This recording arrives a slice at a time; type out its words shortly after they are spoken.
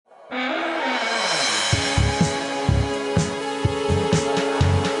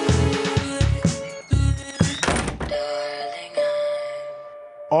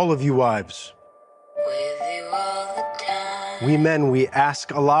all of you wives. With you all the time. We men, we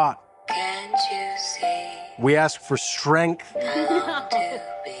ask a lot. Can't you see? We ask for strength, I long to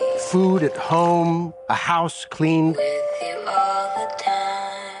be food at home, a house cleaned, with you all the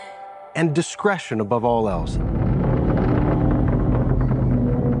time. and discretion above all else.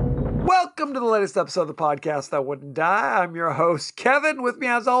 Welcome to the latest episode of the podcast that wouldn't die. I'm your host, Kevin. With me,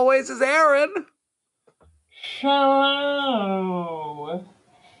 as always, is Aaron. Shalom.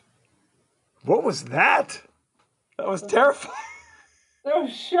 What was that? That was terrifying.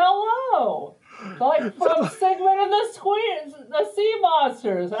 There's Shalom. Like from Sigmund and the Sea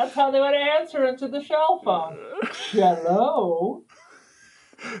Monsters. That's how they would answer into the shell phone. Shalom.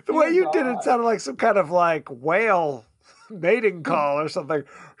 The way you did it sounded like some kind of like whale mating call or something.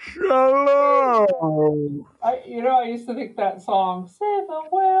 Shalom. I used to think that song, Save the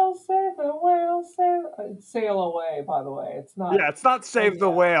Whale, Sail Away, by the way. It's not. Yeah, it's not Save the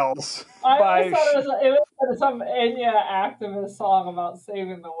Whales. I always thought it was some Enya activist song about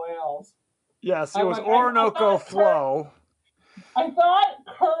saving the whales. Yes, it was Orinoco Flow. I thought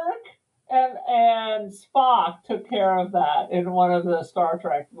Kirk and Spock took care of that in one of the Star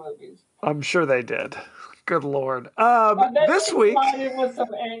Trek movies. I'm sure they did. Good Lord. This week, with some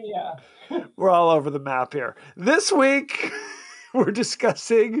Enya. We're all over the map here. This week, we're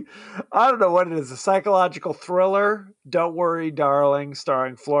discussing, I don't know what it is, a psychological thriller, Don't Worry, Darling,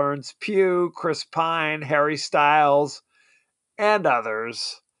 starring Florence Pugh, Chris Pine, Harry Styles, and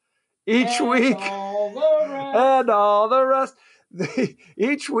others. Each week, and all the rest.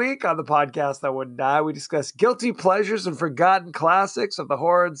 Each week on the podcast that wouldn't die, we discuss guilty pleasures and forgotten classics of the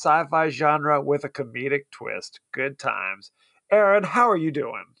horror and sci-fi genre with a comedic twist. Good times. Aaron, how are you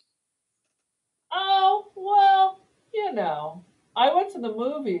doing? Oh, well, I went to the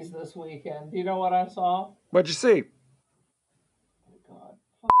movies this weekend. Do you know what I saw? What'd you see? Oh, God.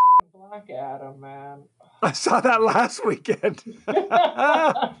 Black Adam, man. I saw that last weekend.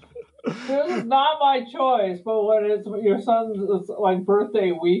 This is not my choice, but when it's your son's like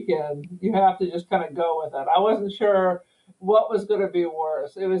birthday weekend, you have to just kind of go with it. I wasn't sure what was going to be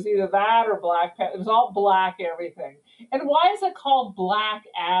worse. It was either that or Black Panther. It was all black everything. And why is it called Black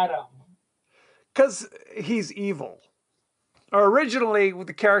Adam? Because he's evil. Originally,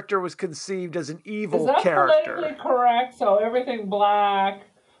 the character was conceived as an evil character. Is that politically correct? So everything black.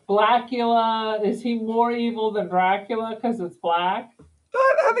 Blackula, is he more evil than Dracula because it's black?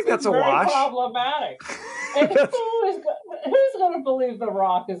 I think that's a wash. Very problematic. And who's going to believe The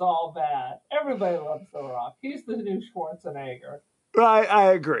Rock is all bad? Everybody loves The Rock. He's the new Schwarzenegger. I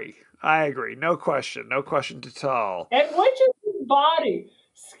agree. No question at all. And which is his body?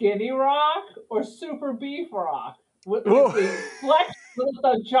 Skinny Rock or Super Beef Rock? With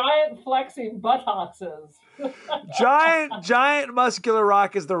the giant flexing buttocks. Giant muscular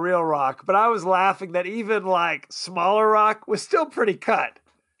Rock is the real Rock, but I was laughing that even like smaller Rock was still pretty cut.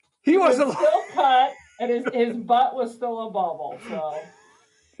 He was still cut, and his butt was still a bubble. So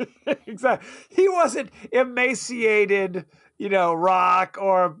exactly, he wasn't emaciated, Rock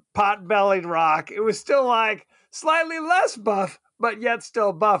or pot-bellied Rock. It was still like slightly less buff, but yet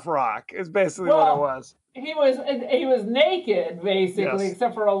still buff Rock. Is basically what it was. He was naked, basically, yes.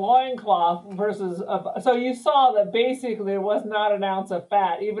 Except for a loincloth versus so you saw that basically there was not an ounce of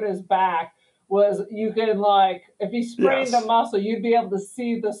fat. Even his back was, you could if he sprained a muscle, you'd be able to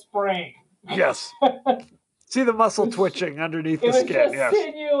see the sprain. Yes. See the muscle twitching underneath the skin. It was just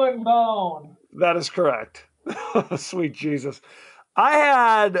sinew and bone. That is correct. Sweet Jesus. I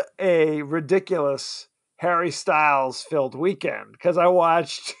had a ridiculous Harry Styles filled weekend because I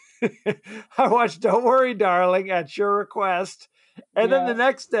watched Don't Worry, Darling at your request. And then the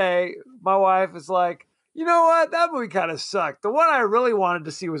next day, my wife is like, you know what? That movie kind of sucked. The one I really wanted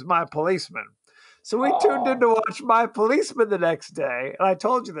to see was My Policeman. So we tuned in to watch My Policeman the next day. And I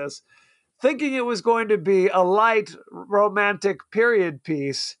told you this, thinking it was going to be a light romantic period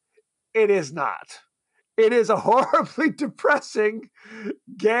piece. It is not. It is a horribly depressing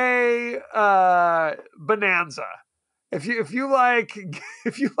gay bonanza. If you like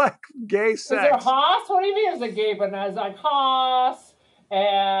gay sex. Is there Haas? What do you mean it's a gay bonanza? Like Haas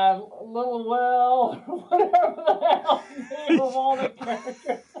and Little Will, whatever the hell the name of all the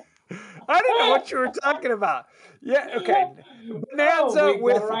characters. I didn't know what you were talking about. Yeah, okay. Bonanza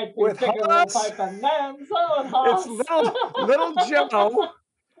with Haas. It's little Joe,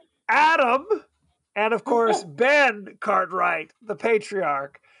 Adam, and of course Ben Cartwright, the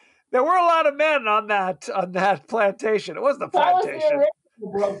patriarch. There were a lot of men on that plantation. It wasn't a plantation. That was the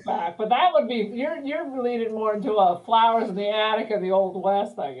original back. But that would be you're leading more into a Flowers in the Attic of the Old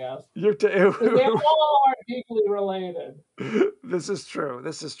West, I guess. You're They all are deeply related. This is true.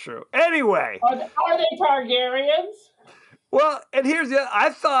 This is true. Anyway. Are they Targaryens? Well, and here's the I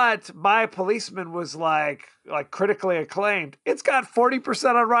thought My Policeman was like critically acclaimed. It's got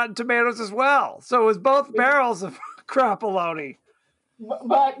 40% on Rotten Tomatoes as well. So it was both barrels of crapaloni.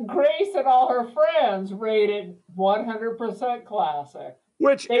 But Grace and all her friends rated 100% classic.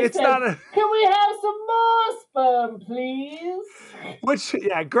 Which They it's said, not a Can we have some more sperm, please? which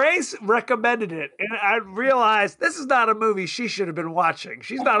yeah, Grace recommended it. And I realized this is not a movie she should have been watching.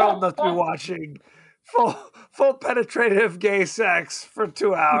 She's not old enough to be watching full penetrative gay sex for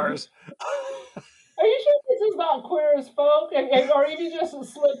 2 hours. Are you sure this is not Queer as Folk? Or have you just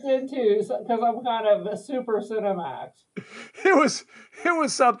slipped into because I'm kind of a super Cinemax? It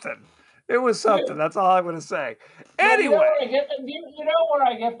was something. It was something. That's all I'm going to say. Anyway, You know where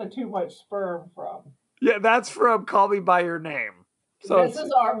I get the too much sperm from? yeah, that's from Call Me by Your Name. So This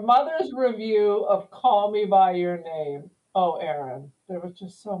is our mother's review of Call Me by Your Name. Oh, Aaron, there was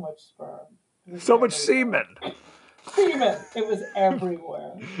just so much sperm. so much semen. Semen. It was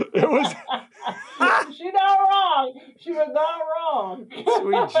everywhere. It was She's not wrong. She was not wrong.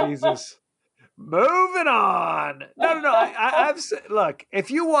 sweet Jesus. Moving on. No. I've said, look,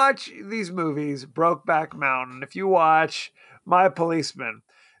 if you watch these movies, Brokeback Mountain, if you watch My Policeman,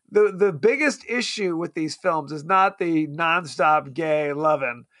 the biggest issue with these films is not the nonstop gay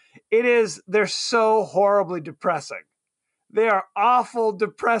loving. It is they're so horribly depressing. They are awful,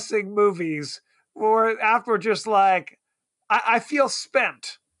 depressing movies where after just like I feel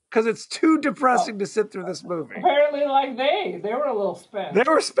spent because it's too depressing to sit through this movie. Apparently, like they were a little spent. They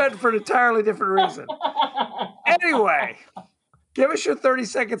were spent for an entirely different reason. Anyway, give us your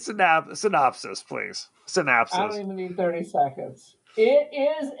 30-second synopsis, please. Synopsis. I don't even need 30 seconds. It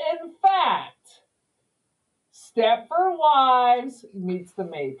is, in fact, Stepford Wives meets The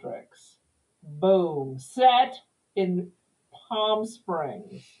Matrix. Boom. Set in Palm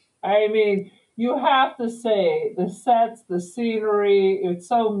Springs. I mean, you have to say the sets, the scenery, it's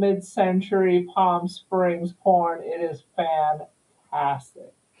so mid-century Palm Springs porn. It is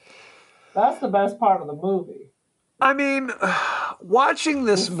fantastic. That's the best part of the movie. I mean, watching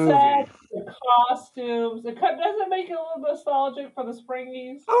this movie. Sets, the costumes. Does it make you a little nostalgic for the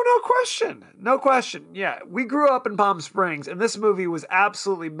Springies? Oh, no question. No question. Yeah, we grew up in Palm Springs, and this movie was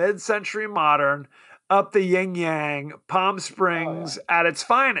absolutely mid-century modern, up the yin-yang, Palm Springs at its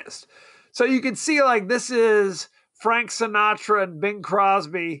finest. So you can see, like, this is Frank Sinatra and Bing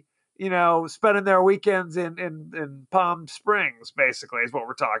Crosby, spending their weekends in Palm Springs, basically, is what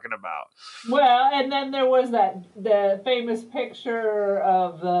we're talking about. Well, and then there was the famous picture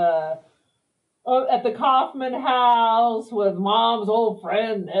of at the Kaufman House with Mom's old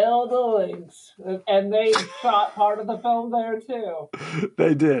friend Nell Billings, and they shot part of the film there too.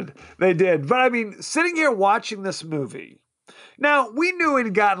 They did. But I mean, sitting here watching this movie, now we knew it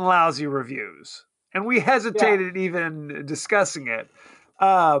had gotten lousy reviews, and we hesitated even discussing it.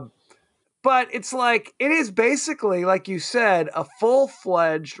 But it's like, it is basically, like you said, a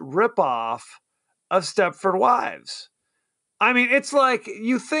full-fledged ripoff of Stepford Wives. I mean, it's like,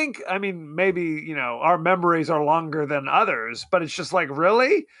 you think, maybe, our memories are longer than others, but it's just like,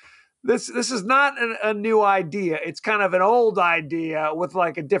 really? This is not a new idea. It's kind of an old idea with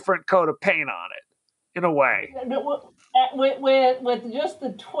like a different coat of paint on it, in a way. With just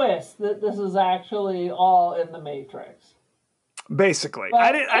the twist that this is actually all in the Matrix. Basically, but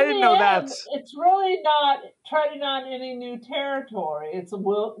I didn't know that. It's really not treading on any new territory. It's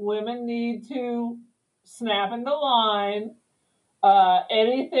women need to snap into line.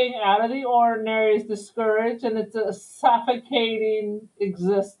 Anything out of the ordinary is discouraged, and it's a suffocating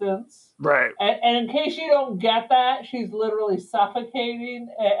existence. Right. And in case you don't get that, she's literally suffocating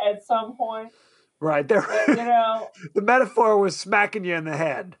at some point. Right. There. The metaphor was smacking you in the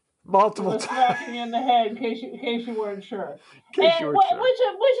head multiple times. Smacking you in the head in case you weren't sure. Which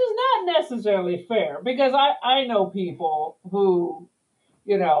is not necessarily fair, because I know people who,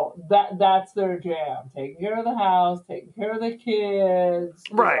 that's their jam. Taking care of the house, taking care of the kids.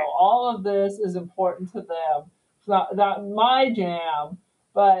 Right. All of this is important to them. It's not my jam,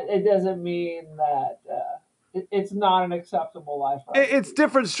 but it doesn't mean that it's not an acceptable life. It's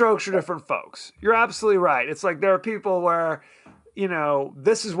different strokes for different folks. You're absolutely right. It's like there are people where,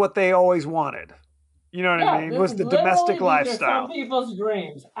 this is what they always wanted. You know what I mean? Was the domestic lifestyle. Some people's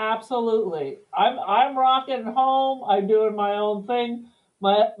dreams. Absolutely. I'm rocking home. I'm doing my own thing.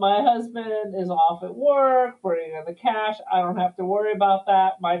 My husband is off at work, bringing in the cash. I don't have to worry about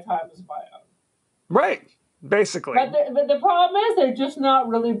that. My time is my own. Right. basically. But the problem is they're just not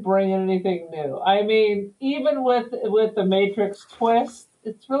really bringing anything new. I mean, even with the Matrix twist,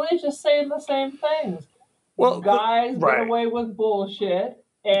 it's really just saying the same things. Well, Guys right. get away with bullshit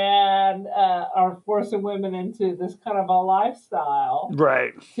and are forcing women into this kind of a lifestyle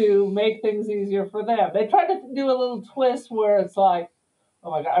Right. to make things easier for them. They tried to do a little twist where it's like,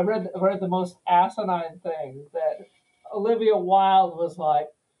 oh my God, I read the most asinine thing that Olivia Wilde was like,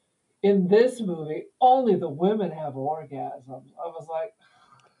 in this movie, only the women have orgasms. I was like,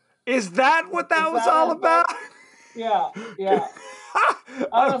 is that what that was all about? Yeah.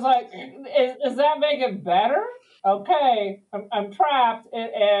 I was like, is that make it better? Okay, I'm trapped,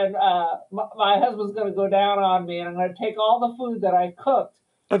 and my husband's going to go down on me, and I'm going to take all the food that I cooked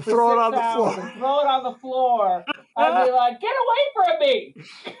and throw it on the floor. And throw it on the floor. I'd be like, get away from me!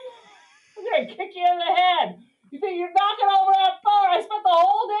 I'm going to kick you in the head. You think you're knocking over that bar? I spent the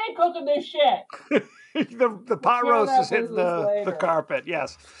whole day cooking this shit. the pot roast is hitting the carpet.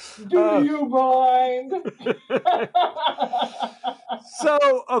 Yes. Do you mind?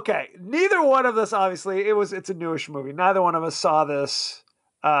 So, okay, neither one of us, obviously, it's a newish movie. Neither one of us saw this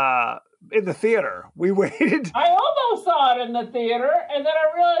in the theater. We waited. I almost saw it in the theater, and then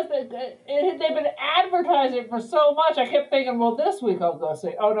I realized that they've been advertising it for so much. I kept thinking, well, this week I'll go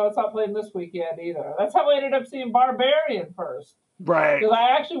see. Oh no, it's not playing this weekend either. That's how I ended up seeing Barbarian first. Right. Because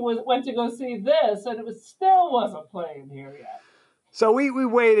I actually went to go see this, and it still wasn't playing here yet. So we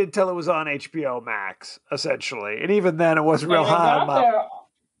waited till it was on HBO Max, essentially, and even then it wasn't real high.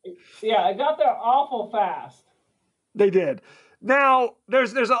 It got there awful fast. They did. Now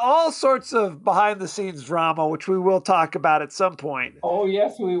there's all sorts of behind the scenes drama, which we will talk about at some point. Oh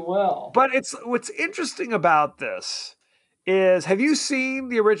yes, we will. But what's interesting about this is, have you seen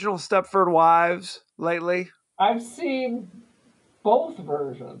the original Stepford Wives lately? I've seen both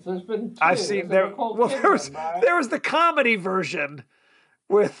versions. There's been two. I've seen there. Well, there was the comedy version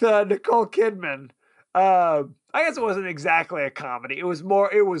with Nicole Kidman. I guess it wasn't exactly a comedy. It was more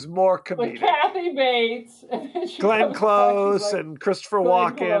comedic. With Kathy Bates, Glenn Close, and Christopher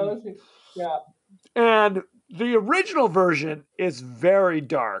Walken. Yeah. And the original version is very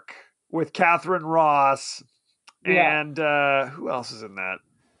dark with Catherine Ross and who else is in that?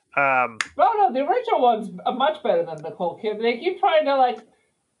 No, the original one's much better than Nicole Kidman. They keep trying to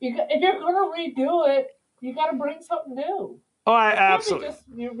if you're going to redo it, you got to bring something new. Oh, absolutely.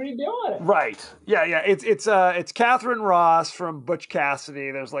 You're redoing it. Right. Yeah. It's Catherine Ross from Butch Cassidy.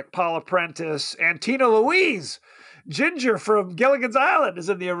 There's like Paula Prentice and Tina Louise. Ginger from Gilligan's Island is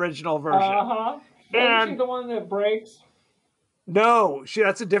in the original version. Uh-huh. Isn't she the one that breaks? No,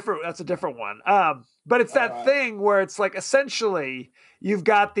 that's a different one. But it's that thing where it's like essentially you've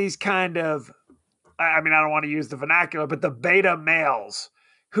got these kind of, I mean, I don't want to use the vernacular, but the beta males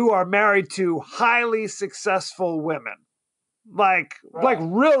who are married to highly successful women. Like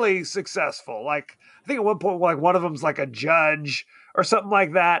really successful. Like I think at one point, like one of them's like a judge or something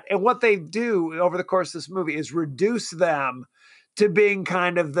like that. And what they do over the course of this movie is reduce them to being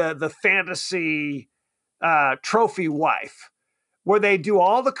kind of the fantasy trophy wife, where they do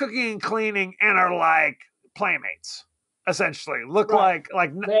all the cooking and cleaning and are like playmates, essentially. Look like they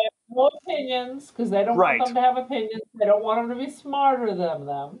have no opinions because they don't want them to have opinions. They don't want them to be smarter than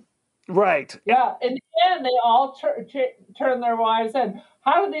them. Right. Yeah. In the end, they all turn their wives in.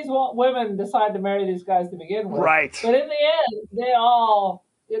 How did these women decide to marry these guys to begin with? Right. But in the end, they all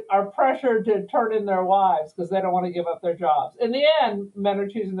are pressured to turn in their wives because they don't want to give up their jobs. In the end, men are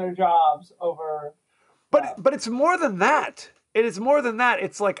choosing their jobs over. But it's more than that. It is more than that.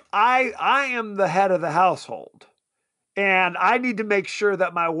 It's like I am the head of the household, and I need to make sure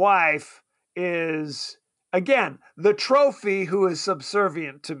that my wife is, again, the trophy who is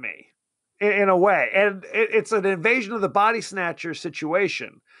subservient to me in a way. And it's an invasion of the body snatcher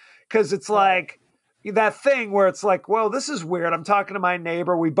situation, because it's like that thing where it's like, well, this is weird. I'm talking to my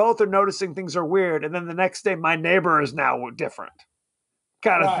neighbor. We both are noticing things are weird. And then the next day, my neighbor is now different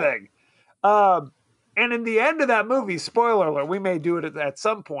kind of thing. And in the end of that movie, spoiler alert, we may do it at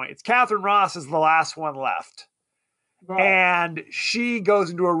some point. It's Catherine Ross is the last one left. Right. And she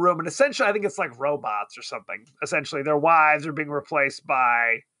goes into a room, and essentially, I think it's like robots or something. Essentially, their wives are being replaced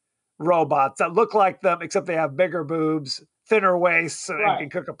by robots that look like them, except they have bigger boobs, thinner waists, and can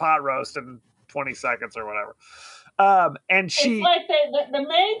cook a pot roast in 20 seconds or whatever. And she, it's like the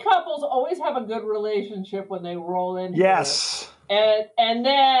main couples always have a good relationship when they roll into it. And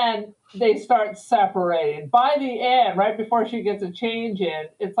then they start separating. By the end, right before she gets a change in,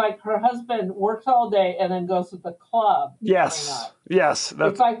 it's like her husband works all day and then goes to the club. Yes.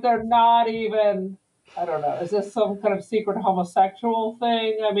 It's like they're not even I don't know. Is this some kind of secret homosexual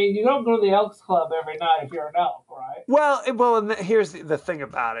thing? I mean, you don't go to the Elks Club every night if you're an elk, right? And here's the thing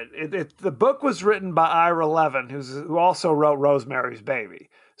about it. The book was written by Ira Levin, who also wrote Rosemary's Baby.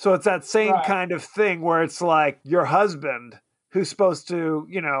 So it's that same Right. kind of thing where it's like your husband, who's supposed to,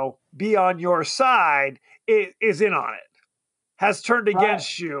 be on your side, is in on it, has turned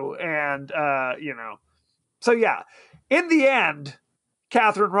against you, and So yeah, in the end,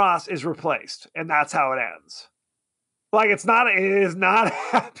 Catherine Ross is replaced, and that's how it ends. Like it is not a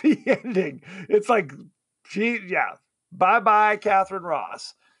happy ending. It's like bye Catherine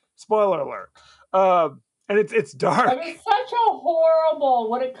Ross. Spoiler alert. And it's dark. I mean, such a horrible,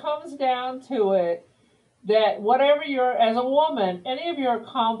 when it comes down to it, that whatever as a woman, any of your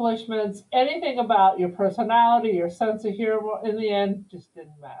accomplishments, anything about your personality, your sense of humor, in the end, just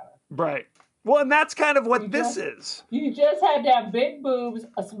didn't matter. Right. Well, and that's kind of what this is. You just had to have big boobs,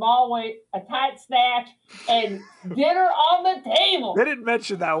 a small waist, a tight snatch, and dinner on the table. They didn't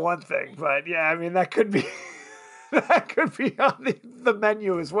mention that one thing, but yeah, I mean that could be on the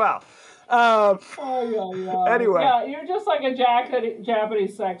menu as well. Anyway, yeah, you're just like a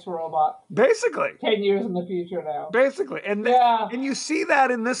Japanese sex robot. Basically, 10 years in the future now. Basically, and you see that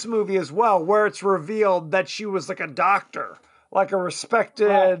in this movie as well, where it's revealed that she was like a doctor, like a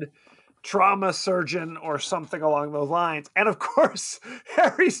respected trauma surgeon or something along those lines. And of course,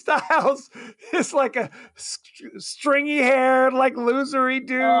 Harry Styles is like a stringy-haired, like losery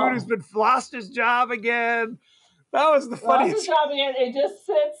dude who's been lost his job again. That was the funniest. It just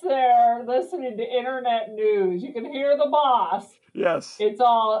sits there listening to internet news. You can hear the boss. Yes. It's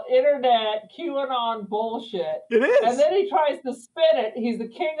all internet, QAnon bullshit. It is. And then he tries to spin it. He's the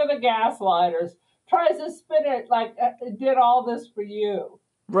king of the gaslighters. Tries to spin it like, did all this for you.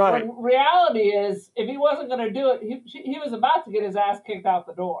 Right. When reality is, if he wasn't going to do it, he was about to get his ass kicked out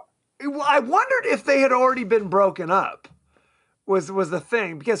the door. I wondered if they had already been broken up. Was the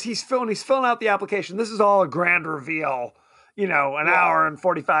thing, because he's filling out the application. This is all a grand reveal, an hour and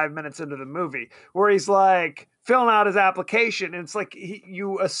 45 minutes into the movie, where he's like filling out his application, and it's like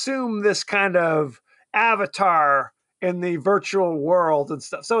you assume this kind of avatar in the virtual world and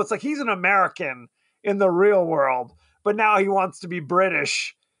stuff. So it's like he's an American in the real world, but now he wants to be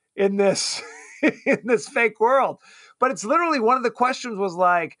British in this in this fake world. But it's literally one of the questions was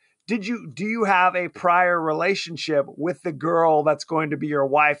like, do you have a prior relationship with the girl that's going to be your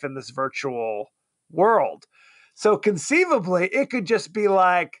wife in this virtual world? So conceivably, it could just be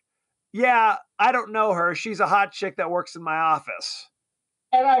like, yeah, I don't know her. She's a hot chick that works in my office.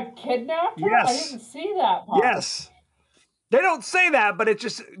 And I've kidnapped her? Yes. I didn't see that part. Yes. They don't say that, but it's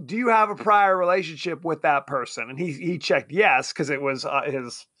just, do you have a prior relationship with that person? And he checked yes, because it was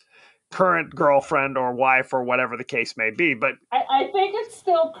his current girlfriend or wife or whatever the case may be. But I think it's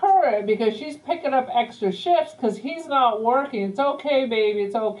still current because she's picking up extra shifts because he's not working. It's okay, baby.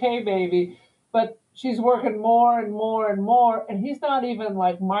 It's okay, baby. But she's working more and more and more, and he's not even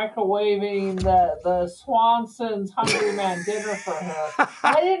like microwaving the Swanson's Hungry Man dinner for her.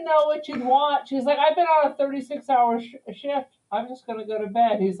 I didn't know what you'd want. She's like, I've been on a 36-hour shift. I'm just gonna go to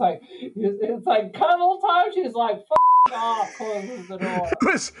bed. He's like, it's like cuddle time. She's like, off, closes the door.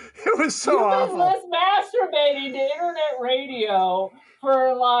 It was so awful. You've been masturbating to internet radio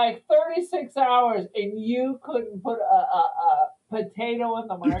for like 36 hours, and you couldn't put a potato in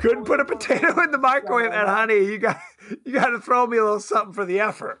the microwave. You couldn't put a potato in the microwave, and honey, you got to throw me a little something for the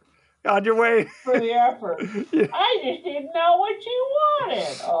effort on your way. For the effort. Yeah. I just didn't know what you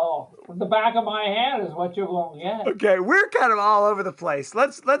wanted. Oh, the back of my hand is what you're going to get. Okay, we're kind of all over the place.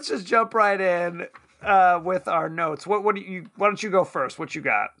 Let's just jump right in with our notes. Why don't you go first? What you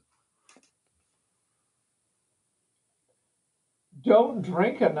got? Don't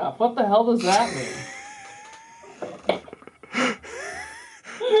drink enough. What the hell does that mean?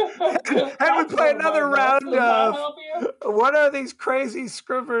 And we play another round of what are these crazy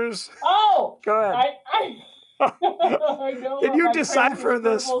scribbers? Oh, go ahead. I know. Can you decipher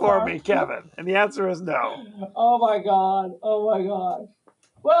this for me, Kevin? And the answer is no. Oh my god.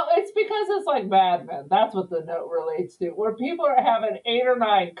 Well, it's because it's like Mad Men. That's what the note relates to. Where people are having 8 or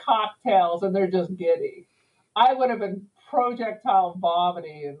 9 cocktails and they're just giddy. I would have been projectile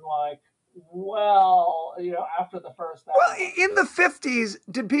vomiting and after the first hour. Well, in the 50s,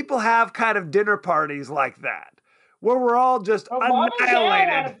 did people have kind of dinner parties like that? Where we're all just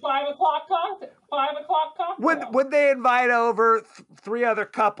annihilated. At a 5 o'clock cocktail. Would they invite over 3 other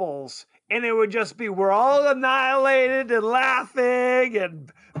couples, and it would just be, we're all annihilated and laughing,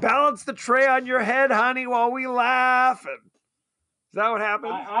 and balance the tray on your head, honey, while we laugh. And Is that what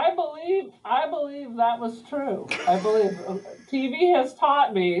happened? I believe that was true. I believe TV has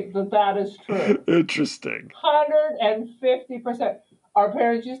taught me that is true. Interesting. 150%. Our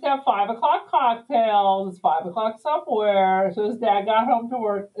parents used to have 5 o'clock cocktails. It's 5 o'clock somewhere. So his dad got home to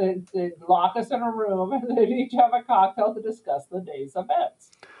work. They'd lock us in a room and they'd each have a cocktail to discuss the day's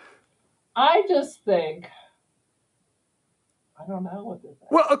events. I just think, I don't know what this is.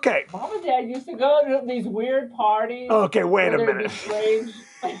 Well, okay. Mom and Dad used to go to these weird parties. Okay, wait a where there'd be minute. strange.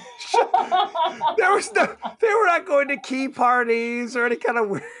 They were not going to key parties or any kind of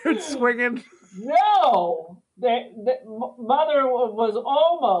weird swinging. No, mother was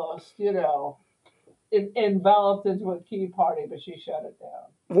almost, enveloped into a key party, but she shut it down.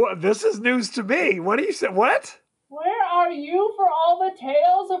 What? This is news to me. What do you say? What? Where are you for all the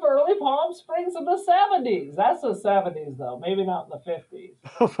tales of early Palm Springs in the 70s? That's the 70s, though. Maybe not in the 50s.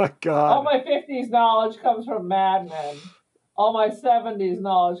 Oh, my God. All my 50s knowledge comes from Mad Men. All my 70s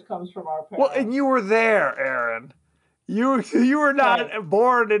knowledge comes from our parents. Well, and you were there, Aaron. You were not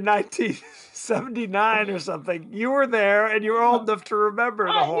born in 1979 or something. You were there, and you were old enough to remember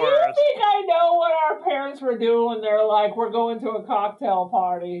the horrors. Do you think I know what our parents were doing when they're like, we're going to a cocktail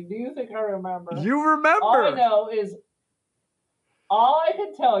party? Do you think I remember? You remember. All I know is, all I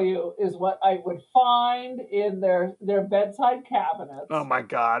can tell you is what I would find in their bedside cabinets. Oh, my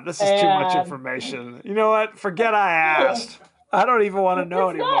God. This is too much information. You know what? Forget I asked. I don't even want to know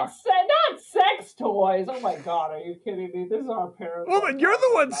anymore. Not sex toys. Oh, my God. Are you kidding me? This is our parents. Well, then you're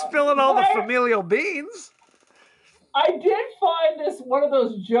the one spilling all the familial beans. I did find one of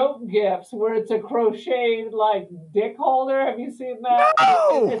those joke gifts where it's a crocheted like dick holder. Have you seen that?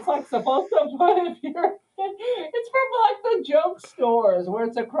 No! It's like supposed to put if you're. It's from like the joke stores where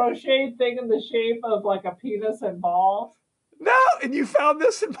it's a crocheted thing in the shape of like a penis and balls. No, and you found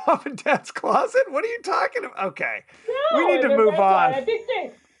this in Mom and Dad's closet? What are you talking about? Okay, no, we need to move on. I think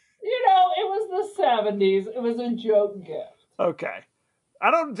it was the 70s. It was a joke gift. Okay.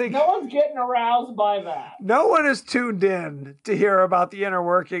 I don't think... No one's getting aroused by that. No one is tuned in to hear about the inner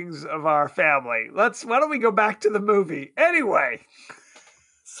workings of our family. Why don't we go back to the movie? Anyway.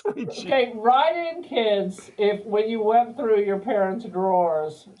 Sweet okay, write in, kids, when you went through your parents'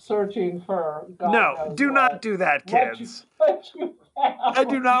 drawers searching for God No, do not do that, kids. What you found. I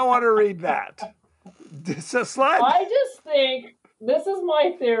do not want to read that. So slide. I just think, this is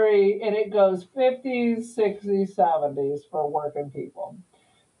my theory, and it goes 50s, 60s, 70s for working people.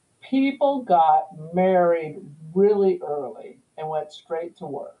 People got married really early and went straight to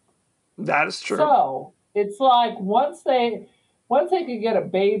work. That is true. So it's like once they could get a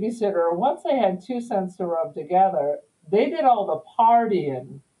babysitter, once they had 2 cents to rub together, they did all the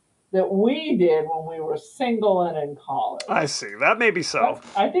partying that we did when we were single and in college. I see. That may be so.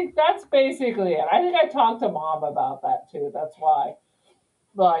 I think that's basically it. I think I talked to Mom about that too. That's why,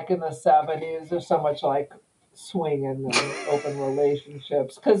 like in the 70s, there's so much like swinging and open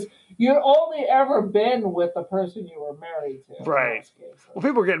relationships because you'd only ever been with the person you were married to. Right. Well,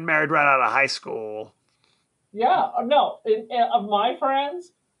 people were getting married right out of high school. Yeah. No. Of my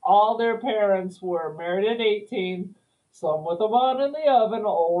friends, all their parents were married at 18, some with a bun in the oven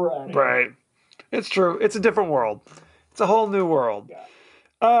already. Right. It's true. It's a different world. It's a whole new world.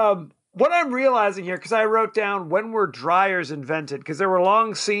 Yeah. What I'm realizing here, because I wrote down when were dryers invented, because there were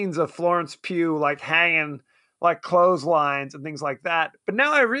long scenes of Florence Pugh like hanging like clotheslines and things like that. But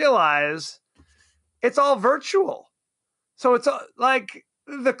now I realize it's all virtual. So it's like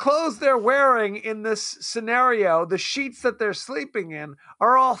the clothes they're wearing in this scenario, the sheets that they're sleeping in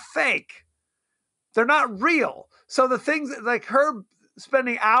are all fake. They're not real. So the things like her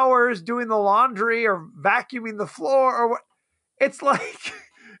spending hours doing the laundry or vacuuming the floor or what, it's like,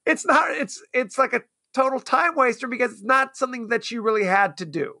 it's like a total time waster because it's not something that you really had to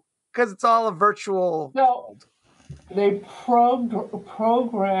do because it's all a virtual. No, they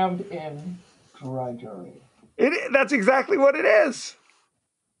programmed in drudgery. That's exactly what it is.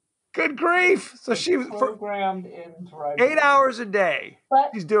 Good grief. So she was programmed in drudgery. 8 hours a day.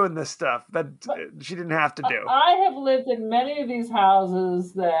 She's doing this stuff that she didn't have to do. I have lived in many of these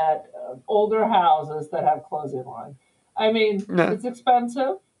houses older houses that have clothing line. I mean, It's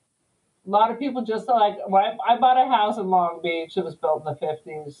expensive. A lot of people just like, I bought a house in Long Beach that was built in the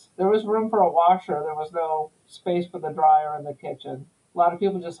 50s. There was room for a washer. There was no space for the dryer in the kitchen. A lot of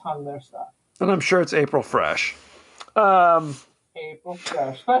people just hung their stuff. And I'm sure it's April Fresh. April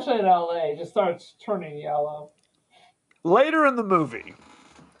Fresh, especially in LA, just starts turning yellow. Later in the movie,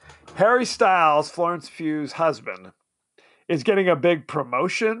 Harry Styles, Florence Pugh's husband, is getting a big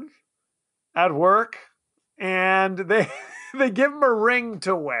promotion at work, and they give him a ring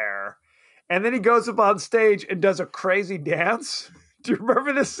to wear. And then he goes up on stage and does a crazy dance. Do you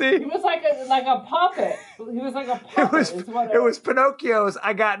remember this He scene? was like a puppet. He was like a It puppet. was is what it was Pinocchio's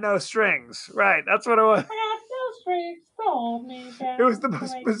 "I Got No Strings." Right, that's what it was. I got no strings to hold me down. It was the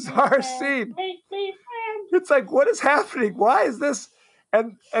most Make me bizarre sad, scene. Make me friend. It's like, what is happening? Why is this?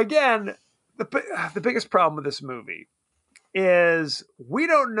 And again, the biggest problem with this movie is we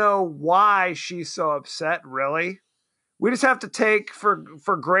don't know why she's so upset. Really, we just have to take for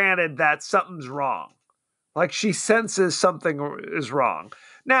granted that something's wrong. Like she senses something is wrong.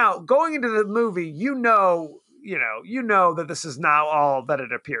 Now, going into the movie, you know that this is now all that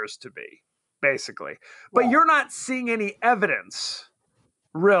it appears to be, basically. But Right. you're not seeing any evidence,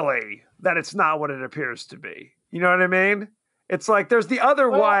 really, that it's not what it appears to be. You know what I mean? It's like there's the other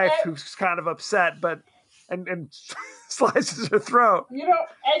Well, wife who's kind of upset, but and slices her throat. You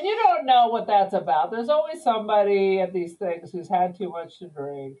don't know what that's about. There's always somebody at these things who's had too much to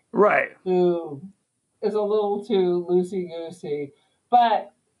drink, Right. who is a little too loosey goosey.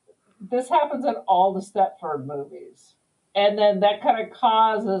 But this happens in all the Stepford movies, and then that kind of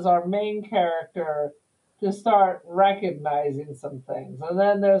causes our main character to start recognizing some things, and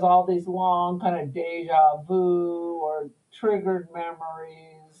then there's all these long kind of deja vu or triggered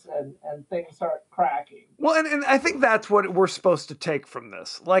memories, and things start cracking. Well, and I think that's what we're supposed to take from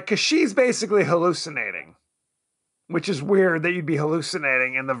this. Like, because she's basically hallucinating, which is weird that you'd be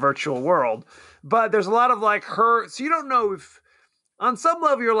hallucinating in the virtual world. But there's a lot of like her, so you don't know if, on some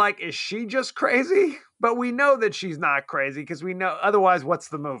level, you're like, is she just crazy? But we know that she's not crazy because we know, otherwise, what's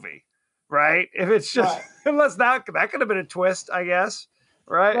the movie? Right? If it's just, Right. unless that could have been a twist, I guess.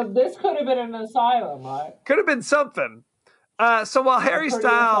 Right? But this could have been an asylum, right? Could have been something. So while Harry pretty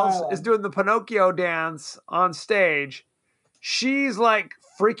Styles asylum. is doing the Pinocchio dance on stage, she's like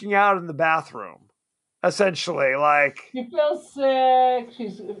freaking out in the bathroom, essentially. Like, She feels sick.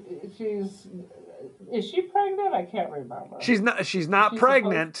 She's. Is she pregnant? I can't remember. she's not She's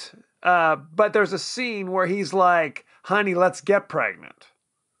pregnant, but there's a scene where he's like, honey, let's get pregnant.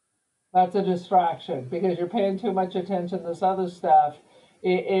 That's a distraction because you're paying too much attention to this other stuff.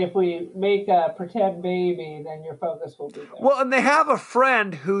 If we make a pretend baby, then your focus will be there. Well, and they have a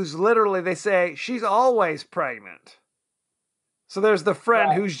friend who's literally, they say, she's always pregnant. So there's the friend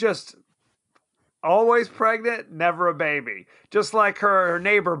Right. who's just always pregnant, never a baby. Just like her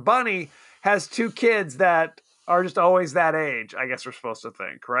neighbor Bunny has 2 kids that are just always that age, I guess we're supposed to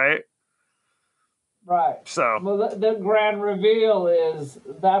think, right? Right. So, Well, the grand reveal is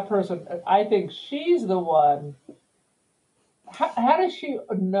that person. I think she's the one. How does she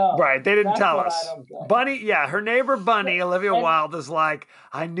know? right, they didn't That's tell what us. I don't get. Bunny, yeah, her neighbor Bunny, Olivia And- Wilde, is like,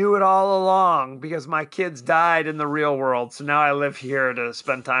 I knew it all along because my kids died in the real world, so now I live here to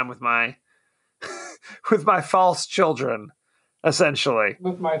spend time with my with my false children, essentially.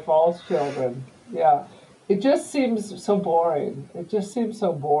 With my false children. Yeah. It just seems so boring. It just seems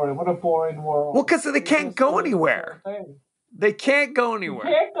so boring. What a boring world. Well, because they It's can't just go doing the anywhere. same thing. They can't go You anywhere.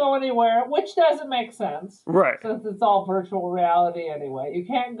 can't go anywhere, which doesn't make sense Right. since it's all virtual reality anyway. You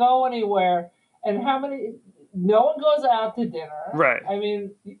can't go anywhere. And no one goes out to dinner. Right. I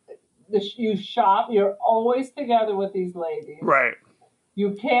mean, you shop, you're always together with these ladies. Right.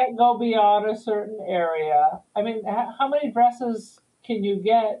 You can't go beyond a certain area. I mean, how many dresses can you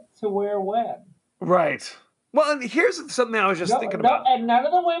get to wear when? Right. Well, and here's something I was just thinking about. And none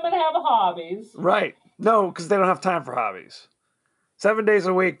of the women have hobbies. Right. No, because they don't have time for hobbies. 7 days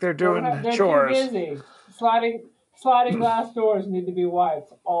a week, they're doing They're chores. too busy. Sliding glass doors need to be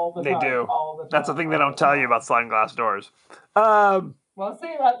wiped all the They time. do. All the time. That's the thing they all don't the tell time. you about sliding glass doors. Well,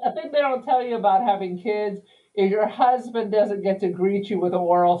 see, I think they don't tell you about having kids is your husband doesn't get to greet you with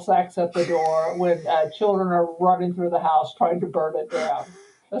oral sex at the door when children are running through the house trying to burn it down.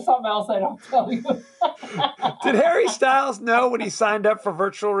 There's something else I don't tell you. Did Harry Styles know when he signed up for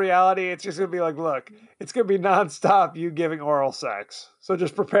virtual reality? It's just going to be like, look, it's going to be nonstop you giving oral sex. So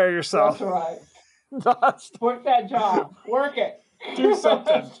just prepare yourself. That's right. Nonstop. Work that job. Work it. Do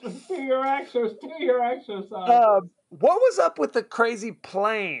something. Do your exercise. What was up with the crazy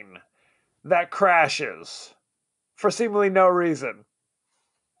plane that crashes for seemingly no reason?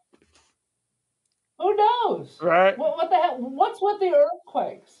 Who knows? Right? What the hell? What's with the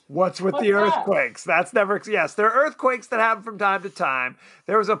earthquakes? What's with What's the that? earthquakes? That's never, yes, there are earthquakes that happen from time to time.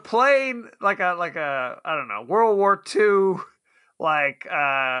 There was a plane, like a I don't know, World War II,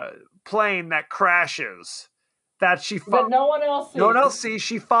 plane that crashes that That no one else sees. no one else sees.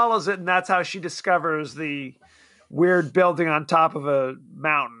 She follows it, and that's how she discovers the weird building on top of a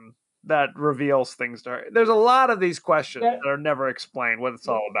mountain that reveals things to her. There's a lot of these questions that are never explained, what it's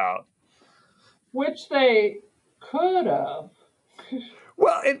all about. Which they could have.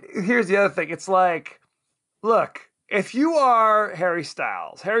 Well, here's the other thing. It's like, look, if you are Harry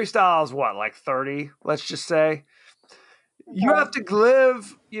Styles, what, like 30, let's just say, you have to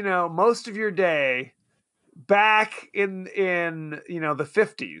live, most of your day back in the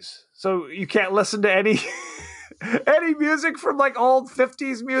 50s. So you can't listen to any any music from like old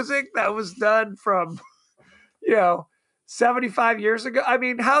 50s music that was done from 75 years ago. I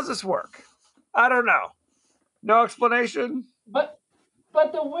mean, how's this work? I don't know. No explanation. But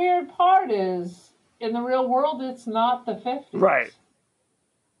the weird part is, in the real world, it's not the 50s. Right.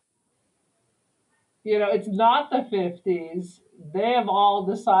 It's not the 50s. They have all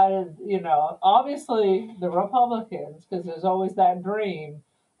decided, obviously the Republicans, because there's always that dream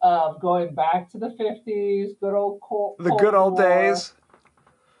of going back to the 50s, good old Cold good old War, days.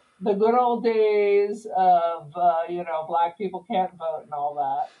 The good old days of, black people can't vote and all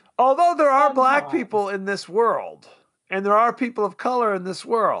that. Although there are Sometimes. black people in this world, and there are people of color in this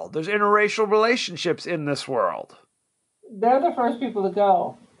world. There's interracial relationships in this world. They're the first people to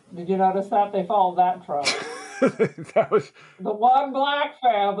go. Did you notice that? They followed that trope. That was the one black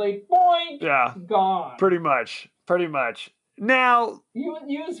family, boink, yeah, gone. Pretty much. Now you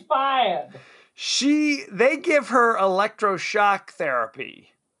was fired. They give her electroshock therapy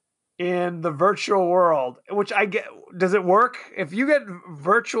in the virtual world, which I get. Does it work? If you get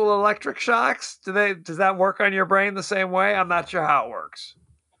virtual electric shocks, does that work on your brain the same way? I'm not sure how it works.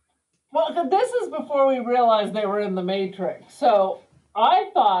 Well, this is before we realized they were in the Matrix. So I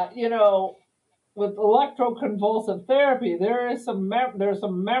thought, with electroconvulsive therapy, there's some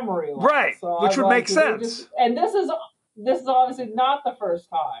memory loss. Right, so which would make sense. And this is obviously not the first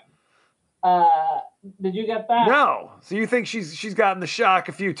time. Did you get that? No. So you think she's gotten the shock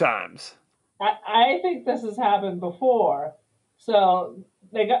a few times? I think this has happened before. So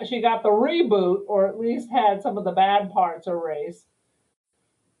she got the reboot, or at least had some of the bad parts erased.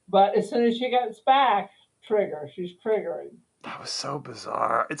 But as soon as she gets back, she's triggering. That was so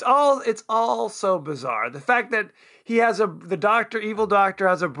bizarre. It's all so bizarre. The fact that evil doctor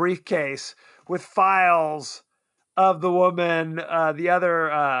has a briefcase with files of the woman, the other,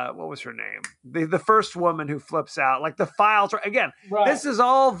 what was her name? The first woman who flips out. Like the files are, again, right. This is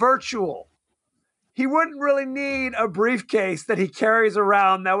all virtual. He wouldn't really need a briefcase that he carries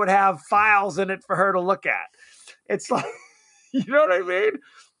around that would have files in it for her to look at. It's like, you know what I mean?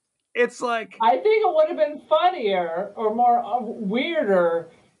 It's like, I think it would have been funnier or more weirder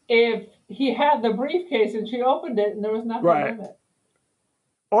if he had the briefcase and she opened it and there was nothing in it.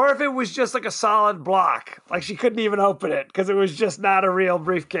 Or if it was just like a solid block, like she couldn't even open it because it was just not a real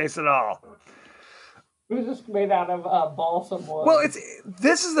briefcase at all. It was just made out of balsam wood. Well,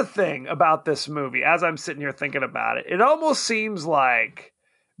 this is the thing about this movie. As I'm sitting here thinking about it, it almost seems like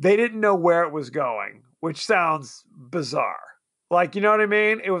they didn't know where it was going, which sounds bizarre. Like, you know what I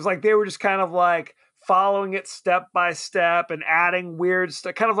mean? It was like they were just kind of like following it step by step and adding weird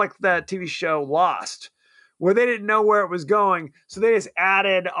stuff, kind of like that TV show Lost, where they didn't know where it was going. So they just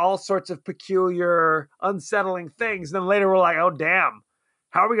added all sorts of peculiar, unsettling things. Then later we're like, oh, damn,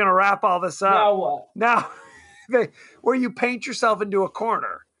 how are we going to wrap all this up? Now what? Now, where you paint yourself into a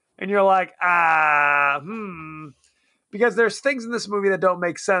corner and you're like, because there's things in this movie that don't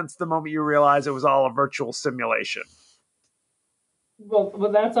make sense the moment you realize it was all a virtual simulation. Well,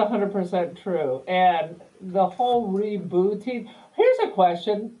 that's 100% true. And the whole rebooting. Here's a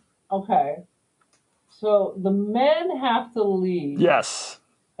question. Okay. So the men have to leave. Yes.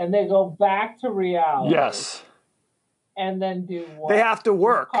 And they go back to reality. Yes. And then do what? They have to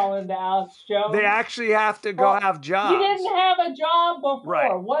work. Just call into Alex Jones. They actually have to go have jobs. He didn't have a job before.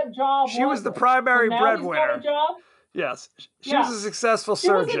 Right. What job She was the it? primary so now breadwinner. He's got a job? Yes. She was a successful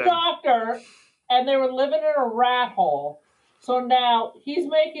surgeon. She was a doctor, and they were living in a rat hole. So now he's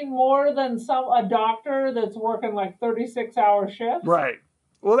making more than a doctor that's working like 36-hour shifts. Right.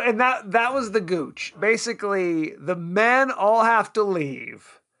 Well, and that was the gooch. Basically, the men all have to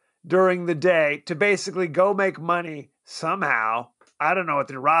leave during the day to basically go make money somehow. I don't know what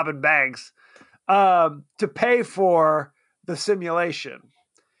they're robbing banks to pay for the simulation.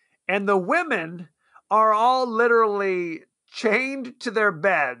 And the women are all literally chained to their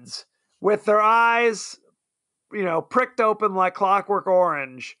beds with their eyes, pricked open like Clockwork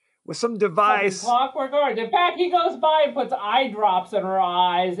Orange with some device. Clockwork Orange. In fact, he goes by and puts eye drops in her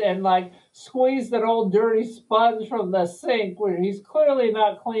eyes and like squeezes that old dirty sponge from the sink where he's clearly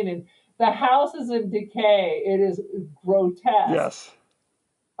not cleaning. The house is in decay. It is grotesque. Yes.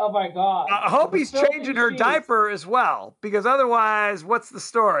 Oh my God. I hope he's changing her diaper as well, because otherwise, what's the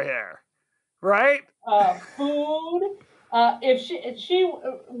story here? Right? Food. if she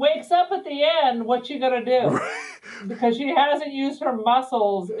wakes up at the end, what's she gonna do? Because she hasn't used her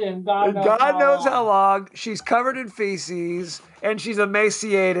muscles in God knows how long. She's covered in feces and she's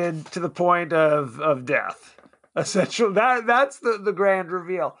emaciated to the point of death. Essentially, that's the grand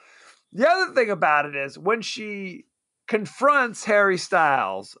reveal. The other thing about it is when she confronts Harry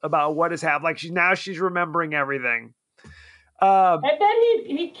Styles about what has happened, like she's remembering everything. And then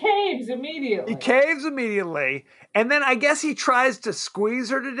he caves immediately. He caves immediately, and then I guess he tries to squeeze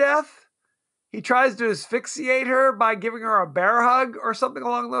her to death. He tries to asphyxiate her by giving her a bear hug or something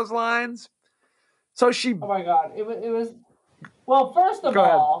along those lines. So she. Oh my God! It was. Well, first of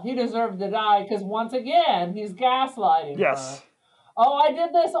all, he deserved to die because once again he's gaslighting her. Oh, I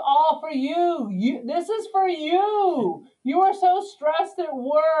did this all for you. This is for you. You were so stressed at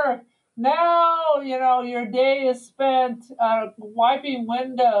work. Now, your day is spent wiping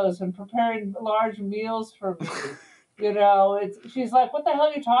windows and preparing large meals for me. She's like, what the hell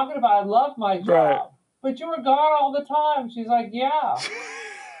are you talking about? I love my job. Right. But you were gone all the time. She's like, yeah.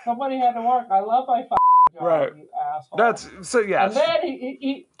 Somebody had to work. I love my job, right. You asshole. Yes. And then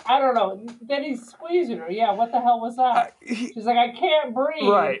he I don't know. Then he's squeezing her. Yeah, what the hell was that? She's like, I can't breathe.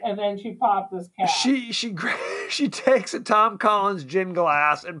 Right. And then she popped this cat. She takes a Tom Collins gin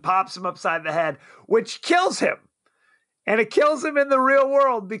glass and pops him upside the head, which kills him. And it kills him in the real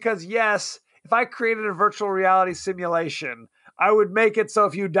world because, yes, if I created a virtual reality simulation, I would make it so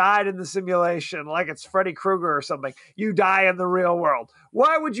if you died in the simulation, like it's Freddy Krueger or something, you die in the real world.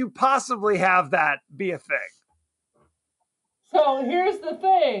 Why would you possibly have that be a thing? So here's the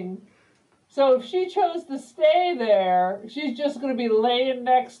thing. So if she chose to stay there, she's just going to be laying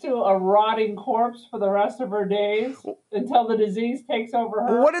next to a rotting corpse for the rest of her days until the disease takes over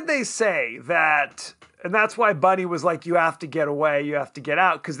her. What did they say that... And that's why Bunny was like, you have to get away, you have to get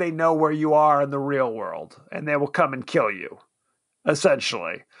out, because they know where you are in the real world, and they will come and kill you,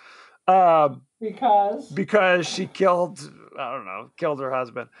 essentially. Because she killed her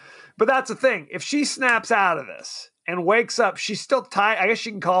husband. But that's the thing. If she snaps out of this and wakes up, she's still tired. I guess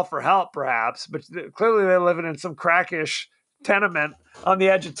she can call for help, perhaps, but clearly they're living in some crackish tenement on the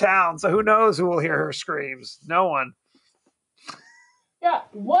edge of town, so who knows who will hear her screams? No one. Yeah,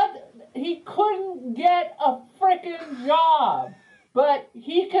 he couldn't get a freaking job, but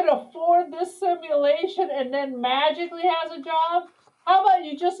he could afford this simulation and then magically has a job? How about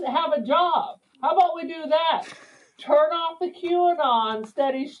you just have a job? How about we do that? Turn off the QAnon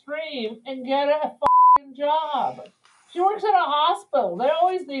steady stream and get a fucking job. She works at a hospital. They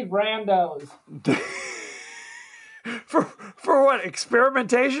always need randos. For what?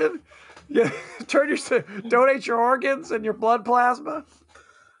 Experimentation? Yeah, donate your organs and your blood plasma.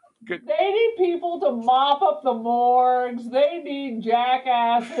 Good. They need people to mop up the morgues. They need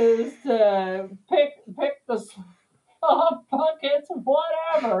jackasses to pick the buckets,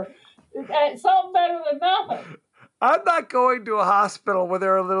 whatever. Something better than nothing. I'm not going to a hospital where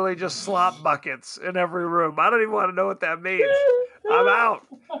there are literally just slop buckets in every room. I don't even want to know what that means. I'm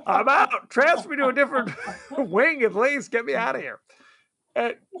out. Transfer me to a different wing at least. Get me out of here.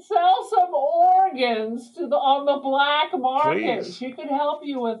 Sell some organs on the black market. Please. She could help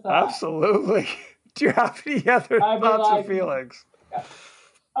you with that. Absolutely. Do you have any other thoughts or feelings?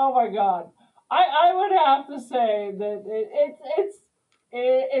 Oh my God, I would have to say that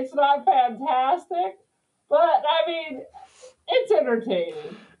it's not fantastic, but I mean it's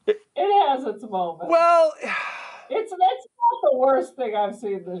entertaining. It has its moments. Well, that's not the worst thing I've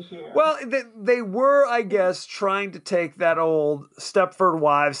seen this year. Well, they were, I guess, trying to take that old Stepford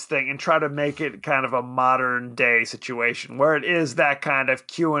Wives thing and try to make it kind of a modern day situation where it is that kind of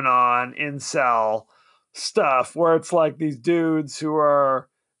QAnon incel stuff where it's like these dudes who are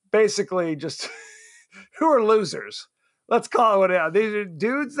basically just who are losers. Let's call it what it is. These are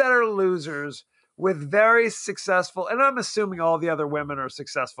dudes that are losers with very successful, and I'm assuming all the other women are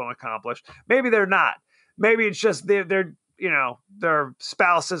successful and accomplished. Maybe they're not. Maybe it's just they're their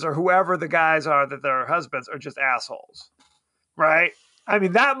spouses or whoever the guys are that their husbands are just assholes, right? I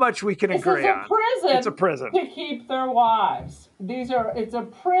mean, that much we can agree on. It's a prison to keep their wives. It's a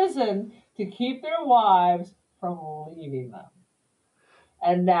prison to keep their wives from leaving them.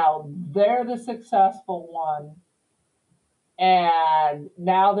 And now they're the successful one. And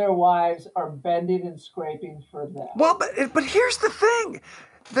now their wives are bending and scraping for them. Well, but here's the thing.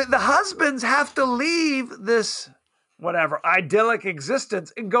 The husbands have to leave this, whatever, idyllic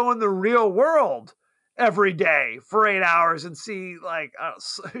existence and go in the real world every day for 8 hours and see, like,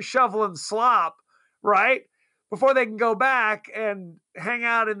 shoveling slop, right? Before they can go back and hang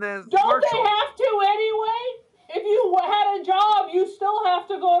out in the Don't they have to anyway? If you had a job, you still have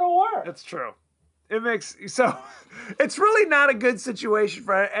to go to work. It's true. It makes so it's really not a good situation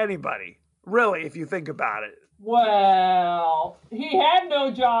for anybody, really, if you think about it. Well, he had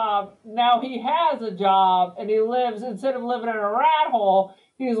no job. Now he has a job, and he lives, instead of living in a rat hole,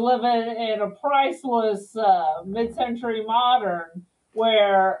 he's living in a priceless mid-century modern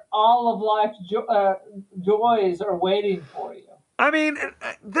where all of life's joys are waiting for you. I mean,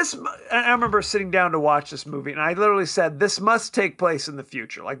 I remember sitting down to watch this movie, and I literally said, this must take place in the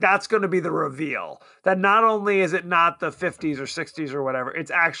future. Like, that's going to be the reveal. That not only is it not the 50s or 60s or whatever,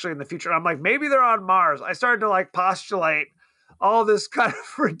 it's actually in the future. And I'm like, maybe they're on Mars. I started to, like, postulate all this kind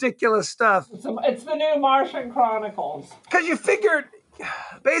of ridiculous stuff. It's the new Martian Chronicles. Because you figured,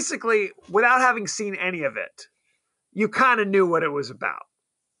 basically, without having seen any of it, you kind of knew what it was about.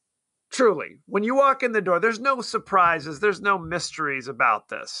 Truly, when you walk in the door, there's no surprises, there's no mysteries about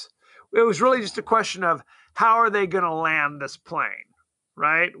this. It was really just a question of how are they going to land this plane,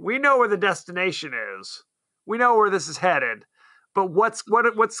 right? We know where the destination is. We know where this is headed. But what's going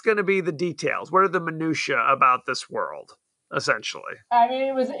to be the details? What are the minutia about this world, essentially? I mean,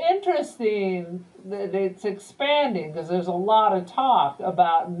 it was interesting that it's expanding because there's a lot of talk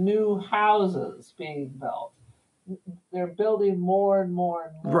about new houses being built. They're building more and more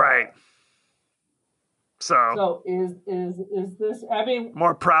and more. Right. So is this? I mean,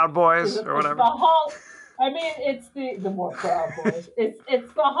 more Proud Boys or whatever. I mean, it's the more Proud Boys. It's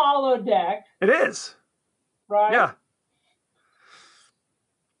the holodeck. It is. Right. Yeah.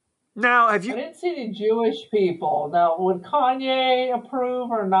 Now, have you? I didn't see any Jewish people. Now, would Kanye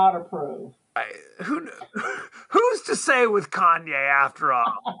approve or not approve? Who's to say with Kanye, after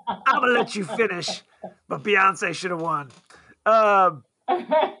all? I'm going to let you finish, but Beyonce should have won.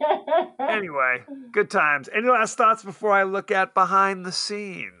 Anyway, good times. Any last thoughts before I look at behind the